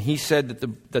Muhammad, when he said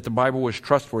that the Bible was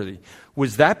trustworthy,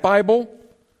 was that Bible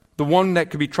the one that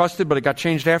could be trusted but it got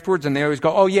changed afterwards? And they always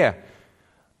go, oh yeah.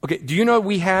 Okay, do you know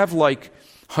we have like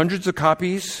hundreds of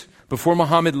copies before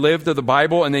Muhammad lived of the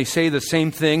Bible and they say the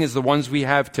same thing as the ones we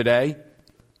have today?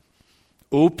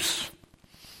 Oops.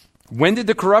 When did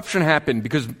the corruption happen?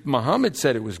 Because Muhammad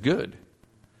said it was good.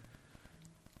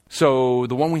 So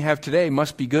the one we have today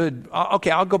must be good. Okay,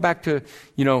 I'll go back to,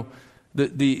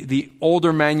 the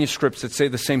older manuscripts that say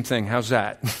the same thing. How's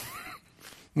that?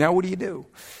 Now what do you do?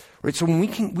 Right, so when we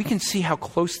can see how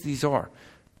close these are.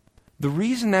 The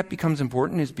reason that becomes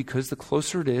important is because the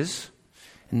closer it is,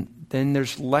 and then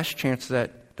there's less chance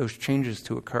that those changes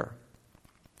to occur.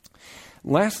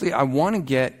 Lastly, I want to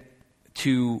get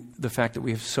to the fact that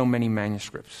we have so many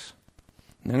manuscripts.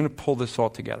 And I'm going to pull this all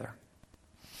together.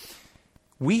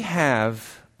 We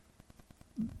have,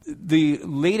 the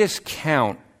latest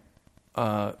count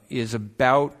is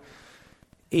about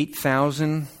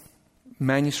 8,000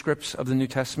 manuscripts of the New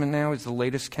Testament now, is the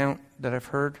latest count that I've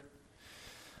heard.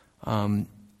 And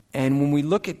when we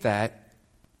look at that,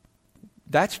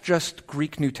 that's just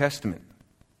Greek New Testament.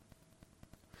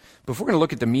 But if we're going to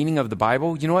look at the meaning of the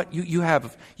Bible, you know what? You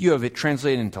have it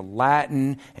translated into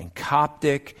Latin and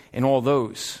Coptic and all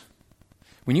those.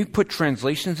 When you put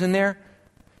translations in there,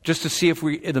 just to see if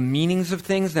the meanings of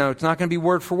things, now it's not going to be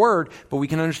word for word, but we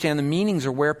can understand the meanings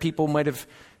or where people might have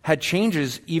had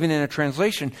changes even in a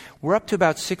translation. We're up to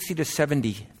about 60 to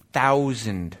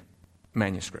 70,000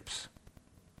 manuscripts.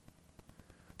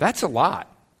 That's a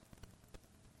lot.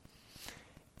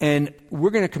 And we're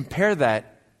going to compare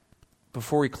that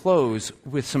before we close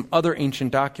with some other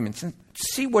ancient documents and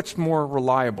see what's more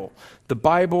reliable, the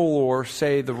Bible or,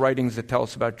 say, the writings that tell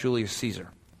us about Julius Caesar.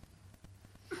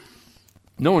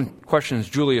 No one questions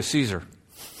Julius Caesar,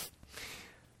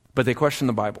 but they question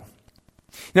the Bible.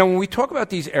 Now, when we talk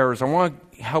about these errors, I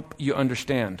want to help you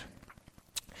understand.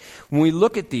 When we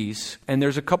look at these, and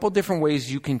there's a couple different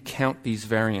ways you can count these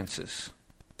variances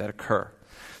that occur.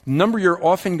 The number you're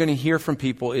often going to hear from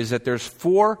people is that there's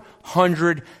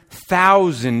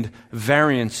 400,000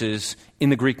 variances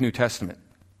in the Greek New Testament.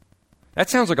 That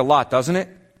sounds like a lot, doesn't it?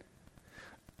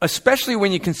 Especially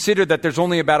when you consider that there's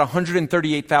only about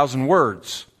 138,000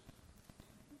 words.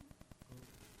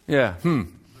 Yeah,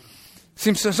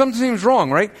 something seems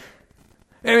wrong, right?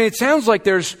 I mean, it sounds like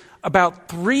there's about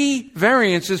 3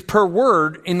 variances per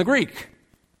word in the Greek.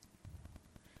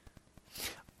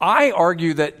 I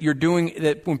argue that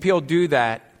when people do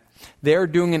that, they're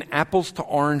doing an apples to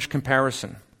orange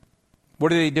comparison.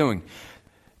 What are they doing?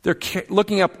 They're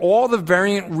looking up all the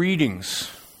variant readings,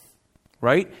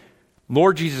 right?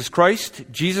 Lord Jesus Christ,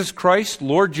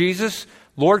 Lord Jesus,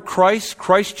 Lord Christ,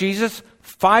 Christ Jesus,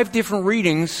 5 different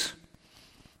readings,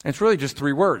 and it's really just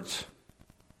 3 words.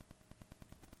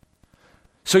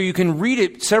 So you can read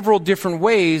it several different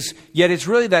ways, yet it's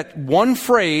really that one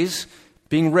phrase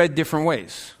being read different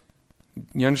ways.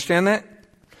 You understand that?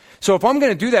 So if I'm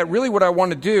going to do that, really what I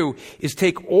want to do is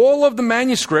take all of the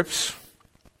manuscripts,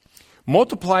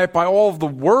 multiply it by all of the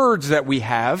words that we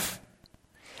have,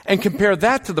 and compare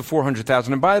that to the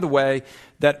 400,000. And by the way,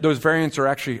 those variants are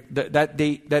actually,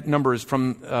 that number is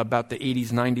from about the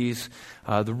 80s, 90s.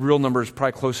 The real number is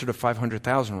probably closer to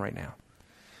 500,000 right now.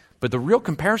 But the real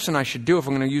comparison I should do, if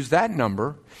I'm going to use that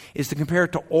number, is to compare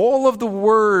it to all of the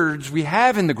words we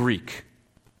have in the Greek.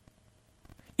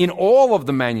 In all of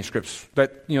the manuscripts,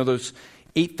 those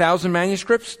 8,000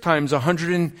 manuscripts times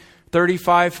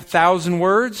 135,000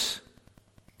 words,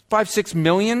 5-6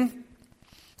 million.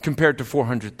 Compared to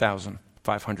 400,000,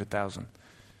 500,000.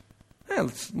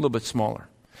 It's a little bit smaller.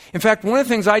 In fact, one of the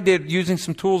things I did using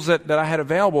some tools that I had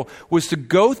available was to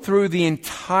go through the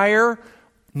entire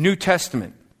New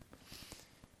Testament.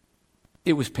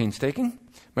 It was painstaking.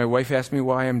 My wife asked me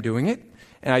why I'm doing it.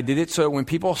 And I did it so when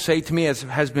people say to me, as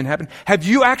has been happening, have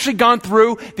you actually gone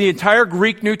through the entire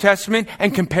Greek New Testament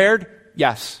and compared?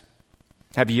 Yes.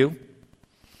 Have you?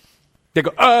 They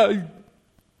go,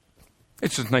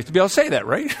 It's just nice to be able to say that,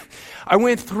 right? I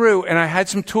went through and I had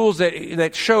some tools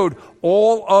that showed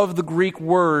all of the Greek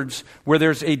words where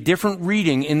there's a different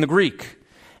reading in the Greek.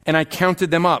 And I counted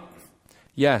them up.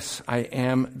 Yes, I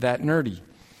am that nerdy.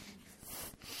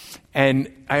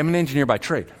 And I am an engineer by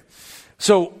trade.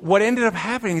 So what ended up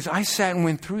happening is I sat and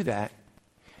went through that.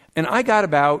 And I got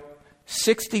about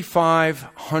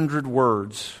 6,500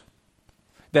 words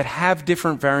that have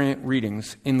different variant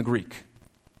readings in the Greek.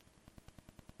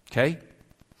 Okay?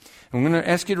 I'm going to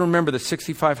ask you to remember the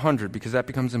 6,500 because that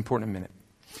becomes important in a minute.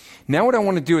 Now what I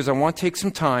want to do is I want to take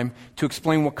some time to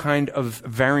explain what kind of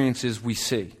variances we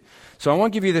see. So I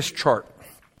want to give you this chart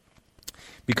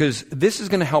because this is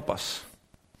going to help us.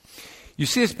 You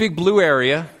see this big blue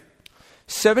area,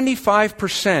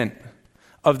 75%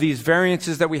 of these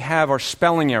variances that we have are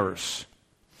spelling errors.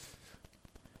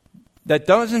 That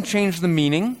doesn't change the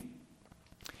meaning.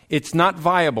 It's not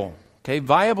viable. Okay,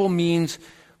 viable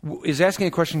is asking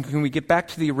the question, can we get back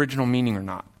to the original meaning or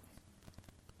not?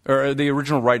 Or the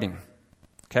original writing.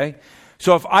 Okay?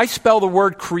 So if I spell the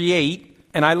word create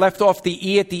and I left off the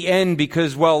E at the end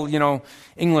because,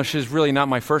 English is really not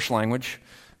my first language.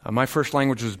 My first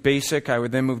language was BASIC. I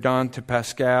would then moved on to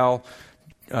Pascal,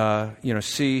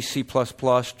 C, C++,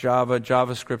 Java,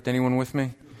 JavaScript. Anyone with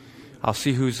me? I'll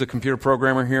see who's the computer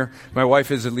programmer here. My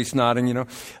wife is at least nodding,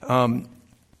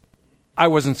 I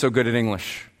wasn't so good at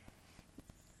English.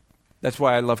 That's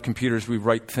why I love computers. We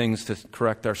write things to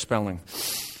correct our spelling.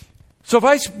 So if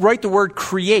I write the word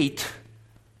create,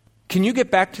 can you get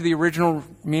back to the original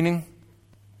meaning?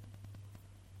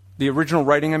 The original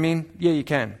writing, I mean? Yeah, you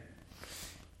can.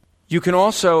 You can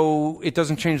also, it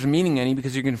doesn't change the meaning any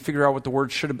because you can figure out what the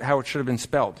word how it should have been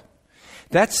spelled.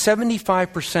 That's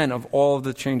 75% of all of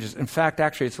the changes. In fact,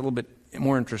 actually, it's a little bit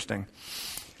more interesting.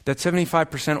 That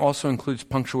 75% also includes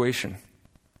punctuation.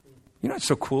 You know what's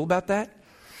so cool about that?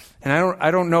 And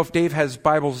I don't know if Dave has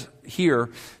Bibles here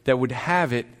that would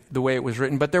have it the way it was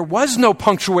written, but there was no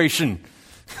punctuation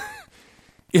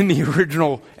in the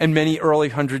original and many early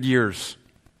 100 years.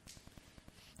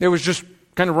 There was just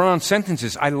kind of run-on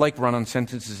sentences. I like run-on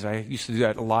sentences. I used to do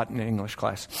that a lot in English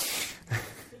class.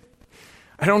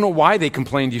 I don't know why they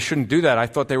complained you shouldn't do that. I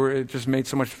thought it just made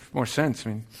so much more sense.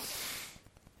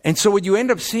 And so what you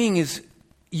end up seeing is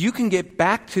you can get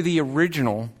back to the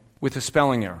original with a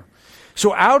spelling error.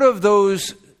 So out of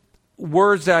those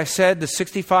words that I said, the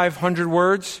 6,500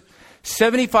 words,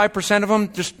 75% of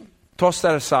them, just toss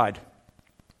that aside.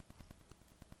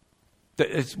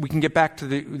 We can get back to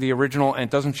the original and it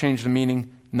doesn't change the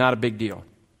meaning. Not a big deal.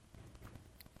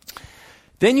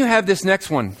 Then you have this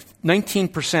next one,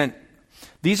 19%.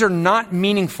 These are not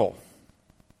meaningful,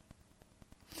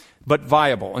 but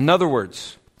viable. In other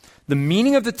words, the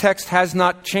meaning of the text has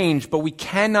not changed, but we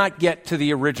cannot get to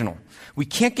the original. We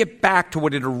can't get back to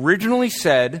what it originally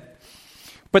said,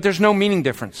 but there's no meaning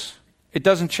difference. It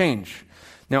doesn't change.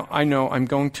 Now, I know I'm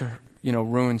going to,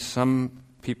 ruin some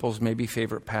people's maybe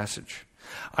favorite passage.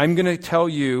 I'm going to tell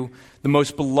you the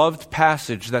most beloved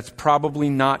passage that's probably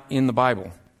not in the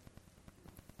Bible.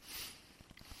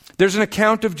 There's an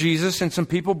account of Jesus, and some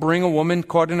people bring a woman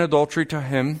caught in adultery to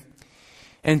him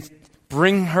and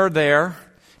bring her there.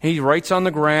 He writes on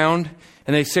the ground,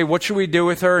 and they say, what should we do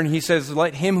with her? And he says,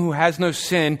 let him who has no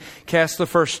sin cast the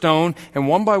first stone. And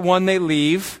one by one they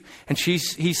leave. And he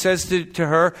says to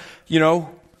her,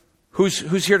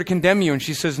 who's here to condemn you? And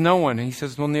she says, no one. And he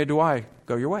says, well, neither do I.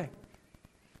 Go your way.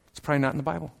 It's probably not in the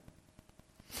Bible.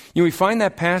 We find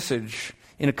that passage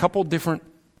in a couple different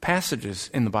passages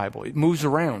in the Bible. It moves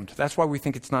around. That's why we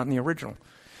think it's not in the original.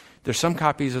 There's some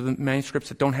copies of the manuscripts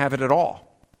that don't have it at all.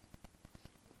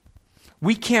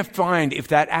 We can't find if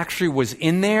that actually was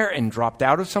in there and dropped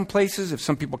out of some places, if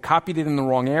some people copied it in the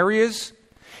wrong areas.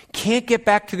 Can't get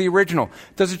back to the original.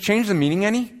 Does it change the meaning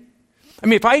any?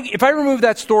 If I remove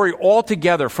that story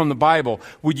altogether from the Bible,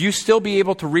 would you still be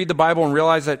able to read the Bible and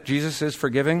realize that Jesus is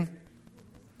forgiving?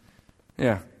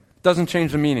 Yeah. Doesn't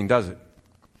change the meaning, does it?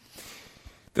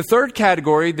 The third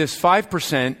category, this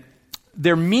 5%,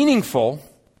 they're meaningful,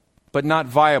 but not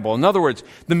viable. In other words,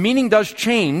 the meaning does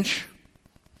change,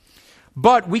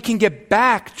 but we can get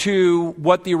back to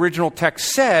what the original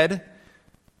text said.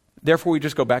 Therefore, we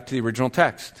just go back to the original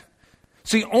text.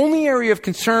 So the only area of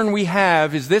concern we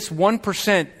have is this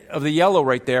 1% of the yellow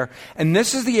right there. And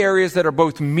this is the areas that are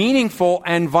both meaningful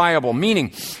and viable.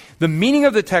 Meaning, the meaning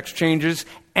of the text changes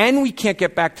and we can't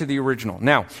get back to the original.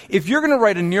 Now, if you're going to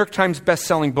write a New York Times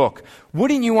best-selling book,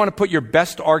 wouldn't you want to put your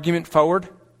best argument forward?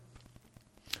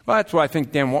 Well, that's what I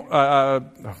think wow,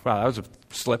 that was a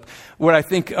slip. What I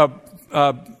think, now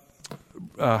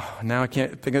I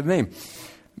can't think of the name.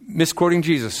 Misquoting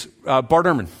Jesus, Bart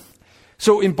Ehrman.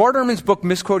 So in Bart Ehrman's book,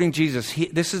 Misquoting Jesus,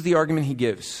 this is the argument he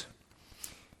gives.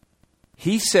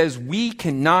 He says we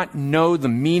cannot know the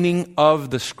meaning of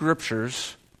the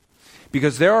scriptures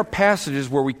because there are passages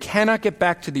where we cannot get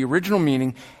back to the original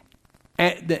meaning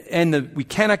and we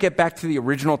cannot get back to the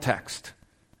original text.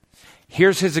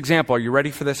 Here's his example. Are you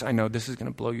ready for this? I know this is going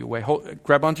to blow you away.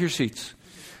 Grab onto your seats.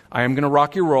 I am going to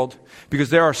rock your world because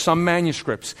there are some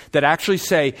manuscripts that actually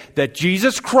say that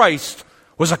Jesus Christ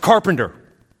was a carpenter.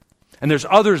 And there's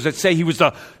others that say he was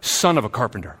the son of a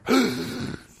carpenter.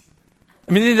 Didn't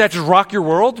that just rock your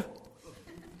world?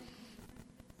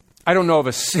 I don't know of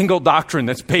a single doctrine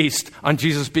that's based on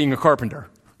Jesus being a carpenter.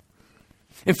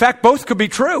 In fact, both could be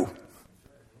true.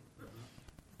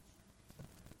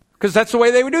 Because that's the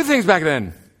way they would do things back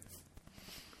then.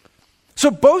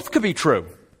 So both could be true.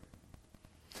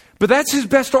 But that's his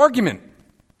best argument.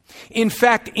 In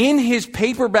fact, in his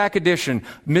paperback edition,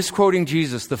 Misquoting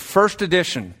Jesus, the first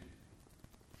edition,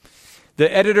 the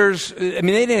editors, they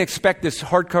didn't expect this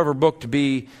hardcover book to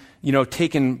be,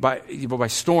 taken by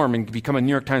storm and become a New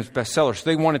York Times bestseller. So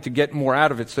they wanted to get more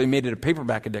out of it, so they made it a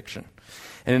paperback edition.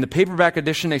 And in the paperback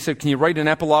edition, they said, can you write an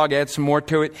epilogue, add some more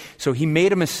to it? So he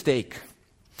made a mistake,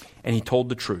 and he told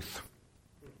the truth.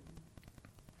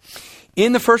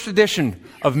 In the first edition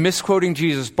of Misquoting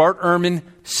Jesus, Bart Ehrman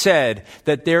said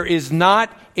that there is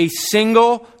not a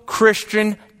single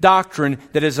Christian doctrine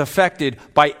that is affected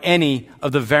by any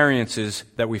of the variances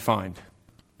that we find.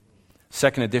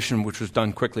 Second edition, which was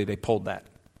done quickly, they pulled that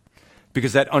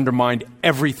because that undermined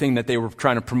everything that they were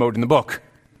trying to promote in the book.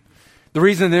 The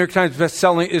reason the New York Times this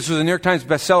was a New York Times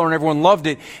bestseller and everyone loved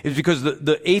it is because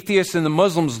the atheists and the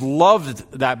Muslims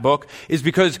loved that book, is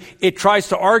because it tries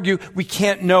to argue we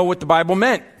can't know what the Bible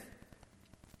meant.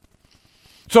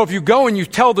 So if you go and you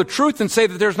tell the truth and say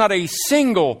that there's not a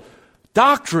single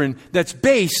doctrine that's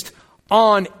based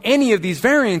on any of these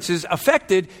variances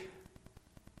affected,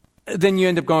 then you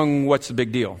end up going, what's the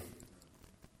big deal?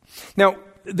 Now,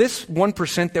 this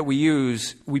 1% that we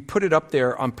use, we put it up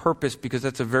there on purpose because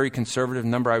that's a very conservative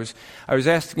number. I was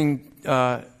asking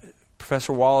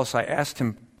Professor Wallace, I asked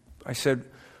him, I said,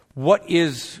 what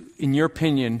is, in your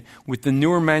opinion, with the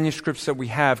newer manuscripts that we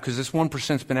have, because this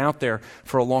 1%'s been out there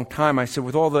for a long time, I said,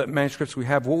 with all the manuscripts we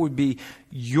have, what would be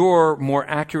your more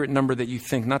accurate number that you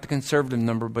think, not the conservative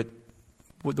number, but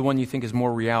the one you think is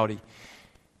more reality?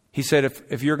 He said,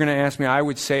 if you're going to ask me, I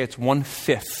would say it's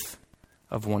 1/5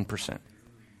 of 1%.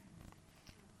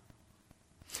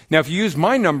 Now, if you use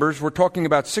my numbers, we're talking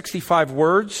about 65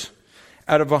 words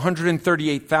out of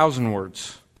 138,000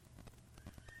 words.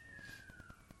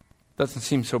 Doesn't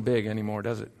seem so big anymore,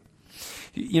 does it?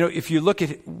 If you look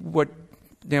at what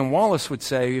Dan Wallace would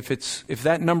say, if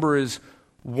that number is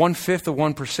 1/5 of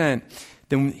 1%,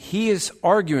 then he is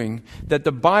arguing that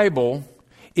the Bible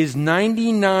is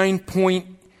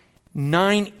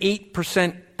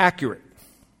 99.98% accurate.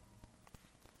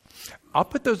 I'll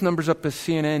put those numbers up as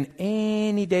CNN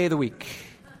any day of the week.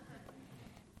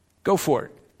 Go for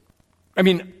it.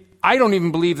 I don't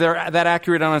even believe they're that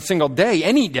accurate on a single day,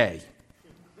 any day.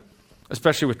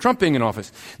 Especially with Trump being in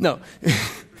office. No.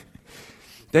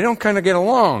 They don't kind of get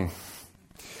along.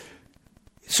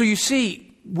 So you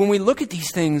see, when we look at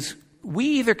these things, we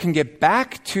either can get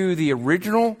back to the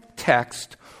original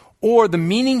text or the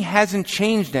meaning hasn't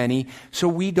changed any, so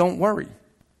we don't worry.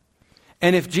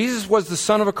 And if Jesus was the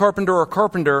son of a carpenter or a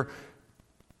carpenter,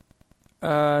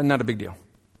 not a big deal.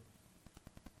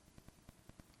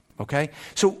 Okay?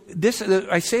 So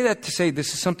I say that to say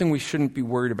this is something we shouldn't be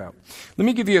worried about. Let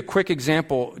me give you a quick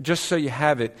example, just so you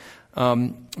have it,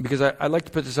 because I like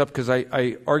to put this up because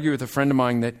I argue with a friend of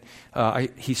mine that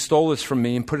he stole this from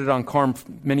me and put it on Carm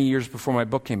many years before my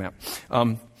book came out.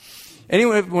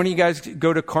 Anyone, one of you guys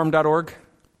go to carm.org?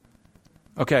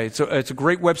 Okay, so it's a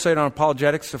great website on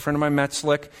apologetics. A friend of mine, Matt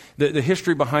Slick. The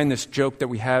history behind this joke that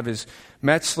we have is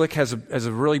Matt Slick has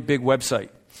a really big website,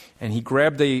 and he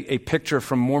grabbed a picture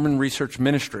from Mormon Research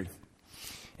Ministry,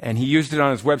 and he used it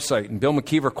on his website. And Bill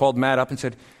McKeever called Matt up and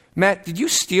said, "Matt, did you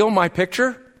steal my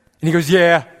picture?" And he goes,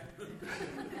 "Yeah,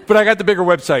 but I got the bigger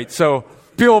website, so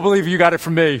people will believe you got it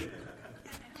from me."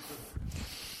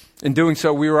 In doing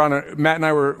so, Matt and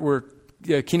I were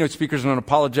keynote speakers on an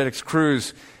apologetics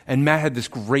cruise, and Matt had this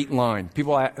great line.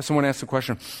 Someone asked the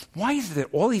question, why is it that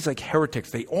all these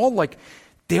heretics, they all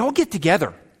get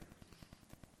together?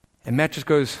 And Matt just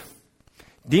goes,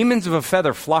 demons of a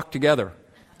feather flock together.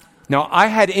 Now, I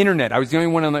had internet. I was the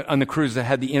only one on the cruise that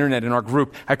had the internet in our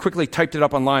group. I quickly typed it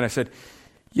up online. I said,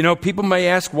 people may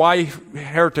ask why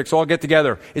heretics all get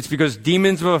together. It's because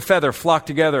demons of a feather flock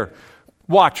together.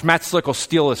 Watch, Matt Slick will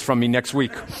steal this from me next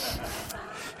week.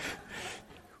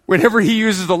 Whenever he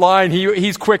uses the line,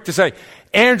 he's quick to say,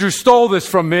 Andrew stole this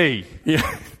from me. Yeah.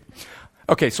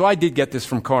 Okay, so I did get this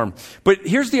from Carm. But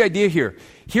here's the idea here.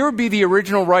 Here would be the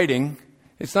original writing.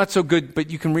 It's not so good, but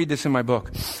you can read this in my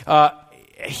book.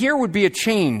 Here would be a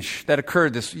change that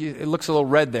occurred. It looks a little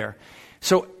red there.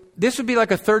 So this would be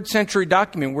like a 3rd century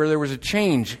document where there was a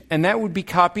change, and that would be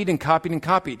copied and copied and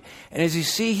copied. And as you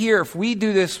see here, if we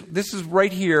do this is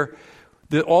right here.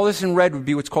 All this in red would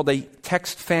be what's called a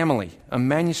text family, a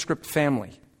manuscript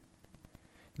family.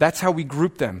 That's how we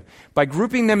group them. By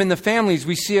grouping them in the families,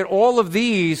 we see that all of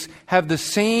these have the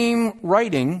same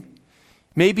writing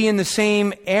maybe in the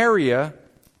same area,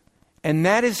 and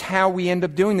that is how we end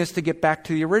up doing this to get back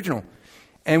to the original.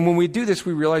 And when we do this,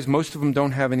 we realize most of them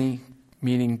don't have any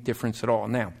meaning difference at all.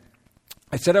 Now,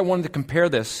 I said I wanted to compare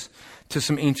this to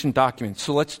some ancient documents,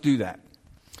 so let's do that.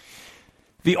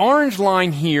 The orange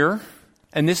line here,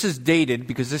 and this is dated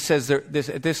because this says at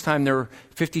this time there were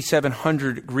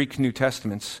 5,700 Greek New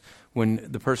Testaments when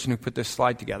the person who put this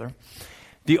slide together.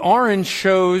 The orange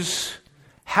shows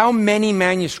how many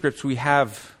manuscripts we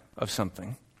have of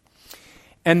something.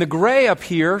 And the gray up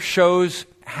here shows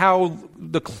how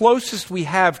the closest we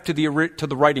have to the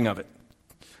writing of it.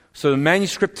 So the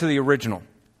manuscript to the original.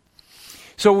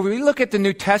 So when we look at the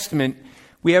New Testament,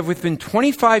 we have within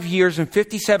 25 years and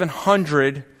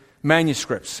 5,700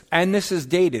 manuscripts. And this is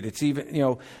dated. It's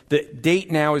even, the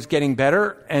date now is getting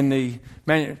better and the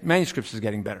manuscripts is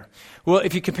getting better. Well,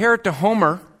 if you compare it to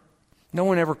Homer, no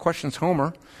one ever questions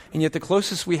Homer. And yet the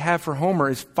closest we have for Homer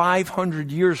is 500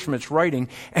 years from its writing,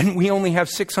 and we only have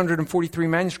 643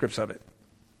 manuscripts of it.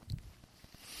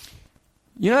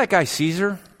 You know that guy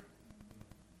Caesar?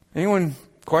 Anyone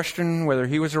question whether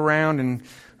he was around and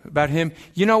about him?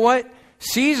 You know what?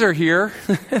 Caesar here,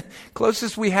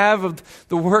 closest we have of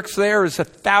the works there is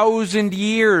 1,000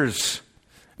 years.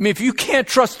 I mean, if you can't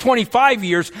trust 25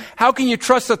 years, how can you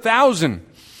trust 1,000?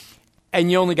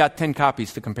 And you only got 10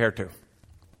 copies to compare to.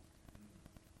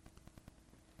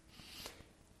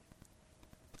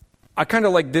 I kind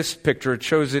of like this picture. It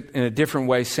shows it in a different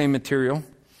way, same material.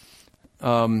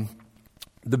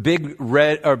 The big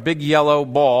red or big yellow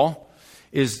ball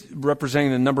is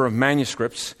representing the number of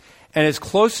manuscripts. And as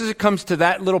close as it comes to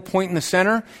that little point in the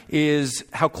center is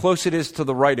how close it is to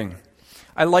the writing.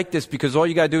 I like this because all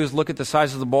you got to do is look at the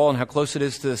size of the ball and how close it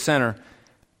is to the center.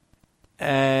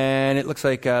 And it looks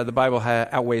like the Bible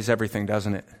outweighs everything,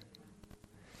 doesn't it?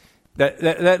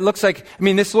 That looks like,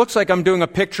 this looks like I'm doing a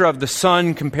picture of the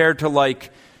sun compared to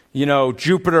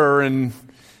Jupiter and,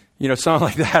 something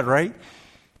like that, right?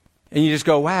 And you just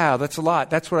go, wow, that's a lot.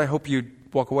 That's what I hope you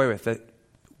walk away with, that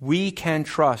we can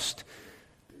trust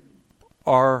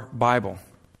our Bible.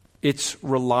 It's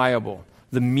reliable.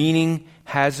 The meaning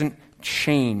hasn't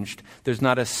changed. There's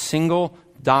not a single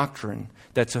doctrine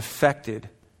that's affected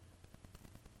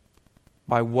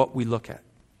by what we look at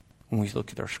when we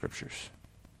look at our scriptures.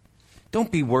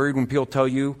 Don't be worried when people tell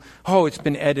you, oh, it's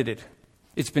been edited.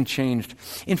 It's been changed.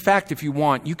 In fact, if you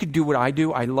want, you could do what I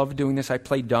do. I love doing this. I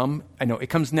play dumb. I know, it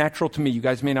comes natural to me. You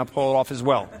guys may not pull it off as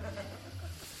well.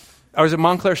 I was at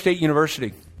Montclair State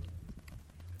University,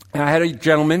 and I had a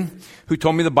gentleman who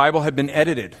told me the Bible had been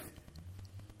edited.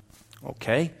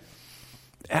 Okay.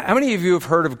 How many of you have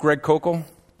heard of Greg Koukl?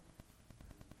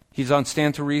 He's on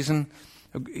Stand to Reason.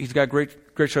 He's got great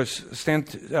shows. Stand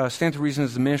to Reason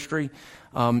is the ministry.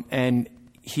 And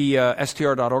he,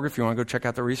 str.org, if you want to go check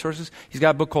out the resources. He's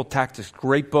got a book called Tactics.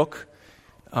 Great book.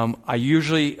 We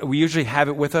usually have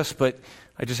it with us, but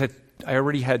I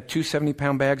already had 2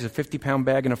 70-pound bags, a 50-pound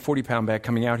bag, and a 40-pound bag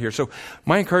coming out here. So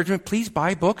my encouragement, please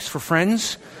buy books for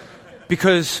friends,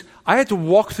 because I had to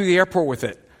walk through the airport with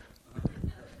it.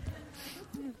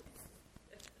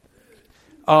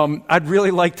 I'd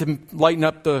really like to lighten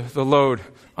up the load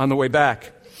on the way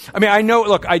back.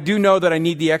 I do know that I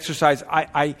need the exercise.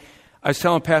 I was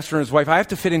telling Pastor and his wife, I have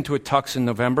to fit into a tux in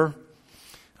November.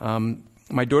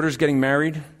 My daughter's getting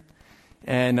married,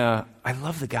 and I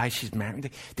love the guy she's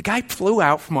married. The guy flew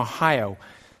out from Ohio,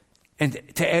 and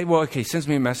sends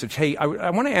me a message. Hey, I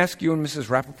want to ask you and Mrs.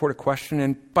 Rappaport a question,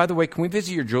 and by the way, can we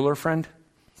visit your jeweler friend?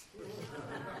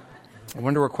 I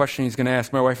wonder what question he's going to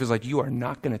ask. My wife is like, you are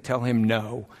not going to tell him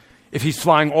no if he's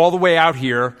flying all the way out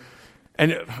here.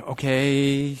 And,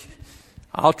 okay,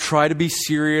 I'll try to be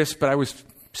serious, but I was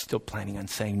still planning on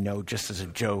saying no just as a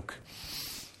joke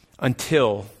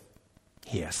until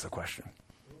he asked the question.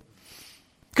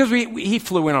 Because he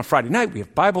flew in on Friday night. We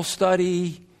have Bible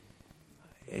study.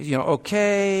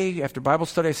 After Bible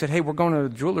study, I said, hey, we're going to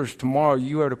the jeweler's tomorrow.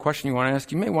 You had a question you want to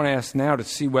ask. You may want to ask now to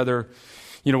see whether,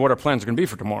 what our plans are going to be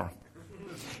for tomorrow.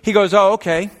 He goes, oh,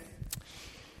 okay.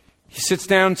 He sits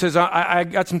down and says, I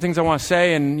got some things I want to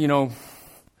say, and,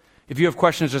 if you have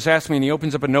questions, just ask me. And he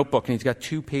opens up a notebook, and he's got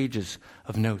 2 pages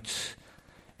of notes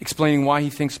explaining why he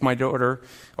thinks our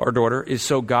daughter, is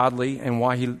so godly and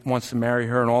why he wants to marry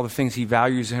her and all the things he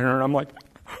values in her. And I'm like,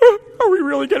 are we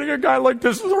really getting a guy like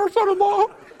this as our son-in-law?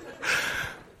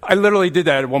 I literally did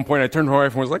that at one point. I turned to my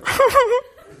wife and was like,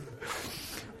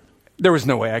 there was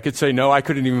no way I could say no. I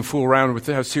couldn't even fool around with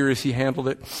how serious he handled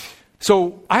it.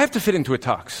 So I have to fit into a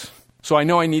tux. So I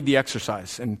know I need the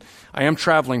exercise, and I am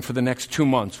traveling for the next 2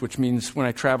 months, which means when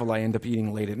I travel, I end up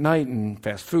eating late at night and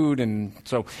fast food,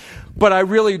 but I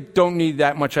really don't need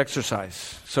that much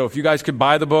exercise. So if you guys could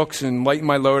buy the books and lighten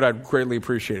my load, I'd greatly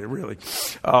appreciate it, really.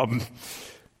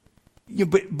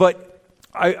 But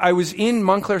I was in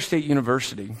Montclair State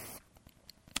University,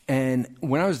 and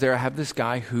when I was there, I have this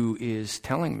guy who is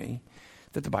telling me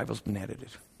that the Bible's been edited.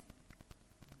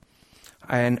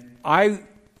 And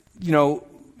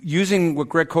using what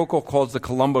Greg Koukl calls the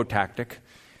Columbo tactic.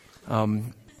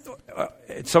 Some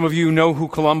of you know who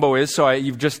Columbo is, so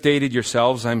you've just dated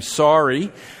yourselves. I'm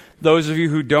sorry. Those of you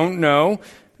who don't know,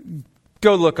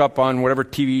 go look up on whatever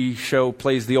TV show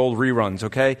plays the old reruns,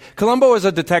 okay? Columbo is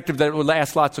a detective that would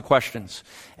ask lots of questions.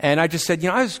 And I just said,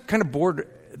 I was kind of bored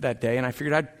that day, and I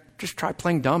figured I'd just try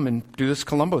playing dumb and do this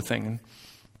Columbo thing and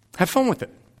have fun with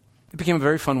it. It became a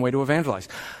very fun way to evangelize.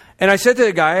 And I said to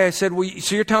the guy, well,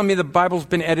 so you're telling me the Bible's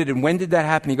been edited. When did that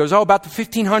happen? He goes, about the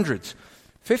 1500s.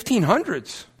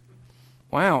 1500s?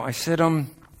 Wow. I said, I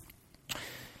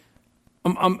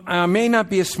may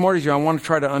not be as smart as you. I want to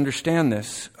try to understand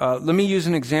this. Let me use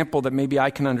an example that maybe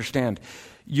I can understand.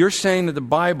 You're saying that the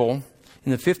Bible,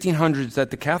 in the 1500s,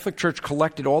 that the Catholic Church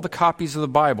collected all the copies of the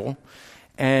Bible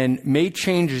and made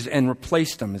changes and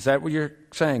replaced them. Is that what you're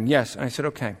saying? Yes. And I said,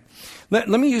 okay. Let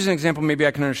me use an example maybe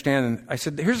I can understand. And I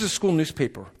said, here's a school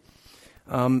newspaper.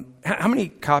 How many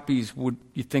copies would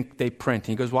you think they print? And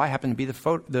he goes, well, I happen to be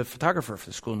the photographer for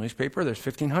the school newspaper. There's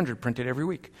 1,500 printed every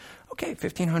week. Okay,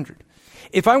 1,500.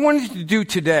 If I wanted to do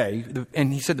today,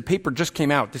 and he said the paper just came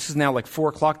out. This is now like 4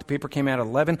 o'clock. The paper came out at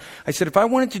 11. I said, if I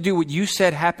wanted to do what you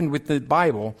said happened with the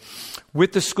Bible,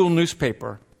 with the school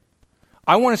newspaper,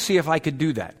 I want to see if I could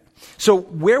do that. So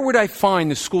where would I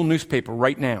find the school newspaper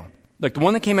right now? Like the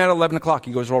one that came out at 11 o'clock.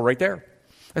 He goes, well, right there.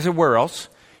 I said, where else?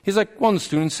 He's like, well, in the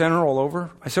student center all over.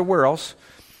 I said, where else?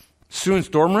 Students'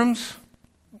 dorm rooms?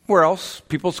 Where else?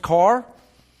 People's car?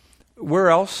 Where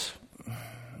else?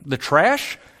 The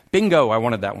trash? Bingo, I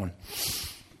wanted that one.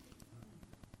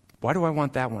 Why do I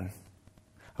want that one?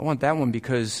 I want that one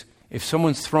because if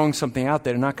someone's throwing something out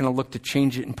there, they're not going to look to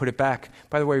change it and put it back.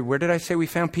 By the way, where did I say we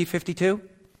found P52?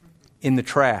 In the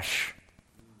trash.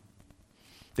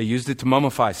 They used it to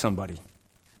mummify somebody,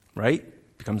 right?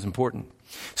 Becomes important.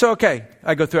 So, okay,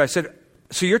 I go through. I said,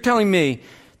 so you're telling me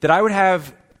that I would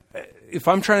have, if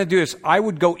I'm trying to do this, I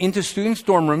would go into students'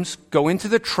 dorm rooms, go into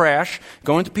the trash,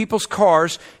 go into people's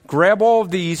cars, grab all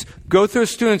of these, go through a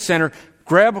student center,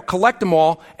 collect them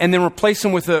all, and then replace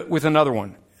them with another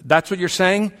one. That's what you're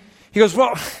saying? He goes,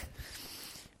 well,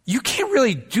 you can't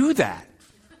really do that.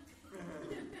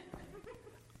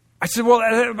 I said, well,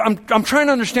 I'm trying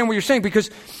to understand what you're saying because,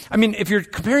 if you're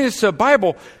comparing this to the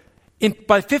Bible,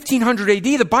 by 1500 AD,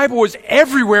 the Bible was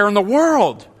everywhere in the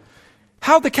world.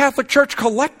 How'd the Catholic Church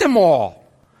collect them all?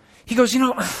 He goes,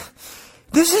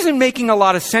 this isn't making a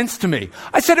lot of sense to me.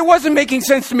 I said, it wasn't making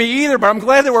sense to me either, but I'm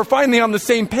glad that we're finally on the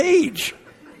same page.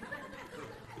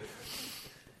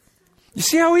 You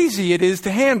see how easy it is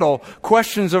to handle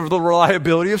questions of the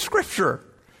reliability of Scripture.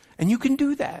 And you can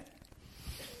do that.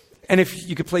 And if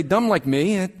you could play dumb like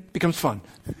me, it becomes fun.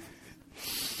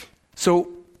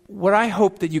 So what I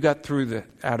hope that you got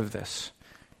out of this,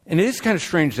 and it is kind of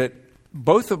strange that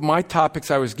both of my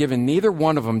topics I was given, neither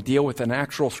one of them deal with an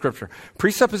actual Scripture.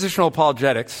 Presuppositional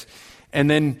apologetics, and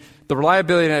then the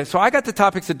reliability. So I got the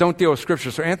topics that don't deal with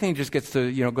Scripture. So Anthony just gets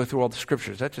to go through all the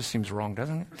Scriptures. That just seems wrong,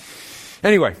 doesn't it?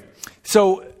 Anyway,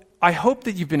 so I hope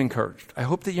that you've been encouraged. I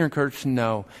hope that you're encouraged to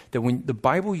know that when the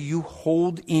Bible you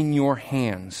hold in your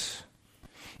hands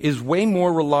is way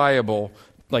more reliable,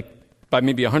 like by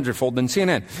maybe 100-fold than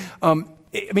CNN.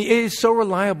 It is so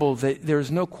reliable that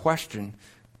there's no question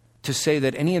to say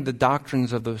that any of the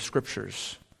doctrines of the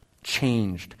Scriptures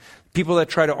changed. People that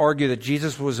try to argue that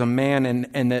Jesus was a man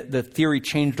and that the theory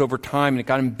changed over time and it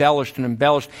got embellished,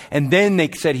 and then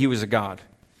they said he was a God.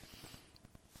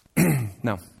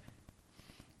 No.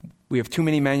 We have too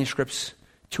many manuscripts,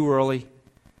 too early,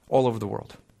 all over the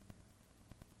world.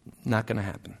 Not going to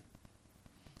happen.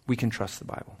 We can trust the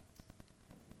Bible.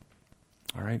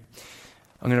 All right?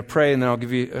 I'm going to pray and then I'll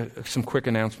give you some quick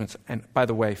announcements. And by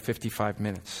the way, 55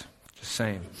 minutes. Just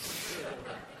saying.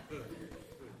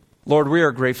 Lord, we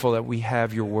are grateful that we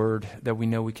have your word, that we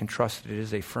know we can trust it. It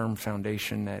is a firm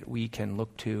foundation that we can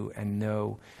look to and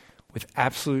know with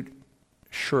absolute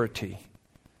surety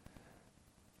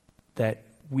that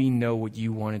we know what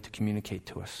you wanted to communicate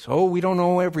to us. Oh, we don't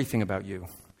know everything about you.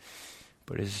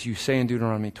 But as you say in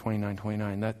Deuteronomy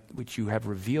 29:29, that which you have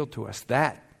revealed to us,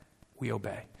 that we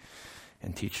obey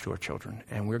and teach to our children.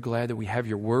 And we're glad that we have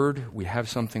your word. We have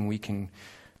something we can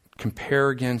compare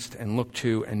against and look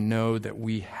to and know that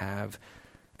we have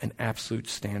an absolute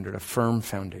standard, a firm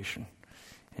foundation.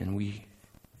 And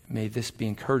may this be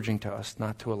encouraging to us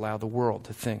not to allow the world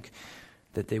to think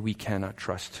that we cannot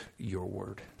trust your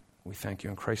word. We thank you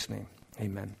in Christ's name.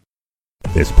 Amen.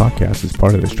 This podcast is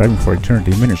part of the Striving for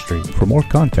Eternity ministry. For more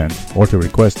content or to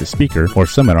request a speaker or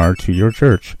seminar to your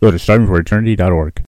church, go to strivingforeternity.org.